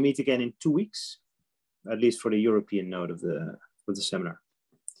will meet again in 2 weeks, at least for the European node of the seminar.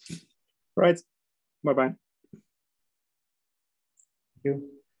 All right. Bye-bye. Thank you.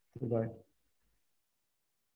 Goodbye.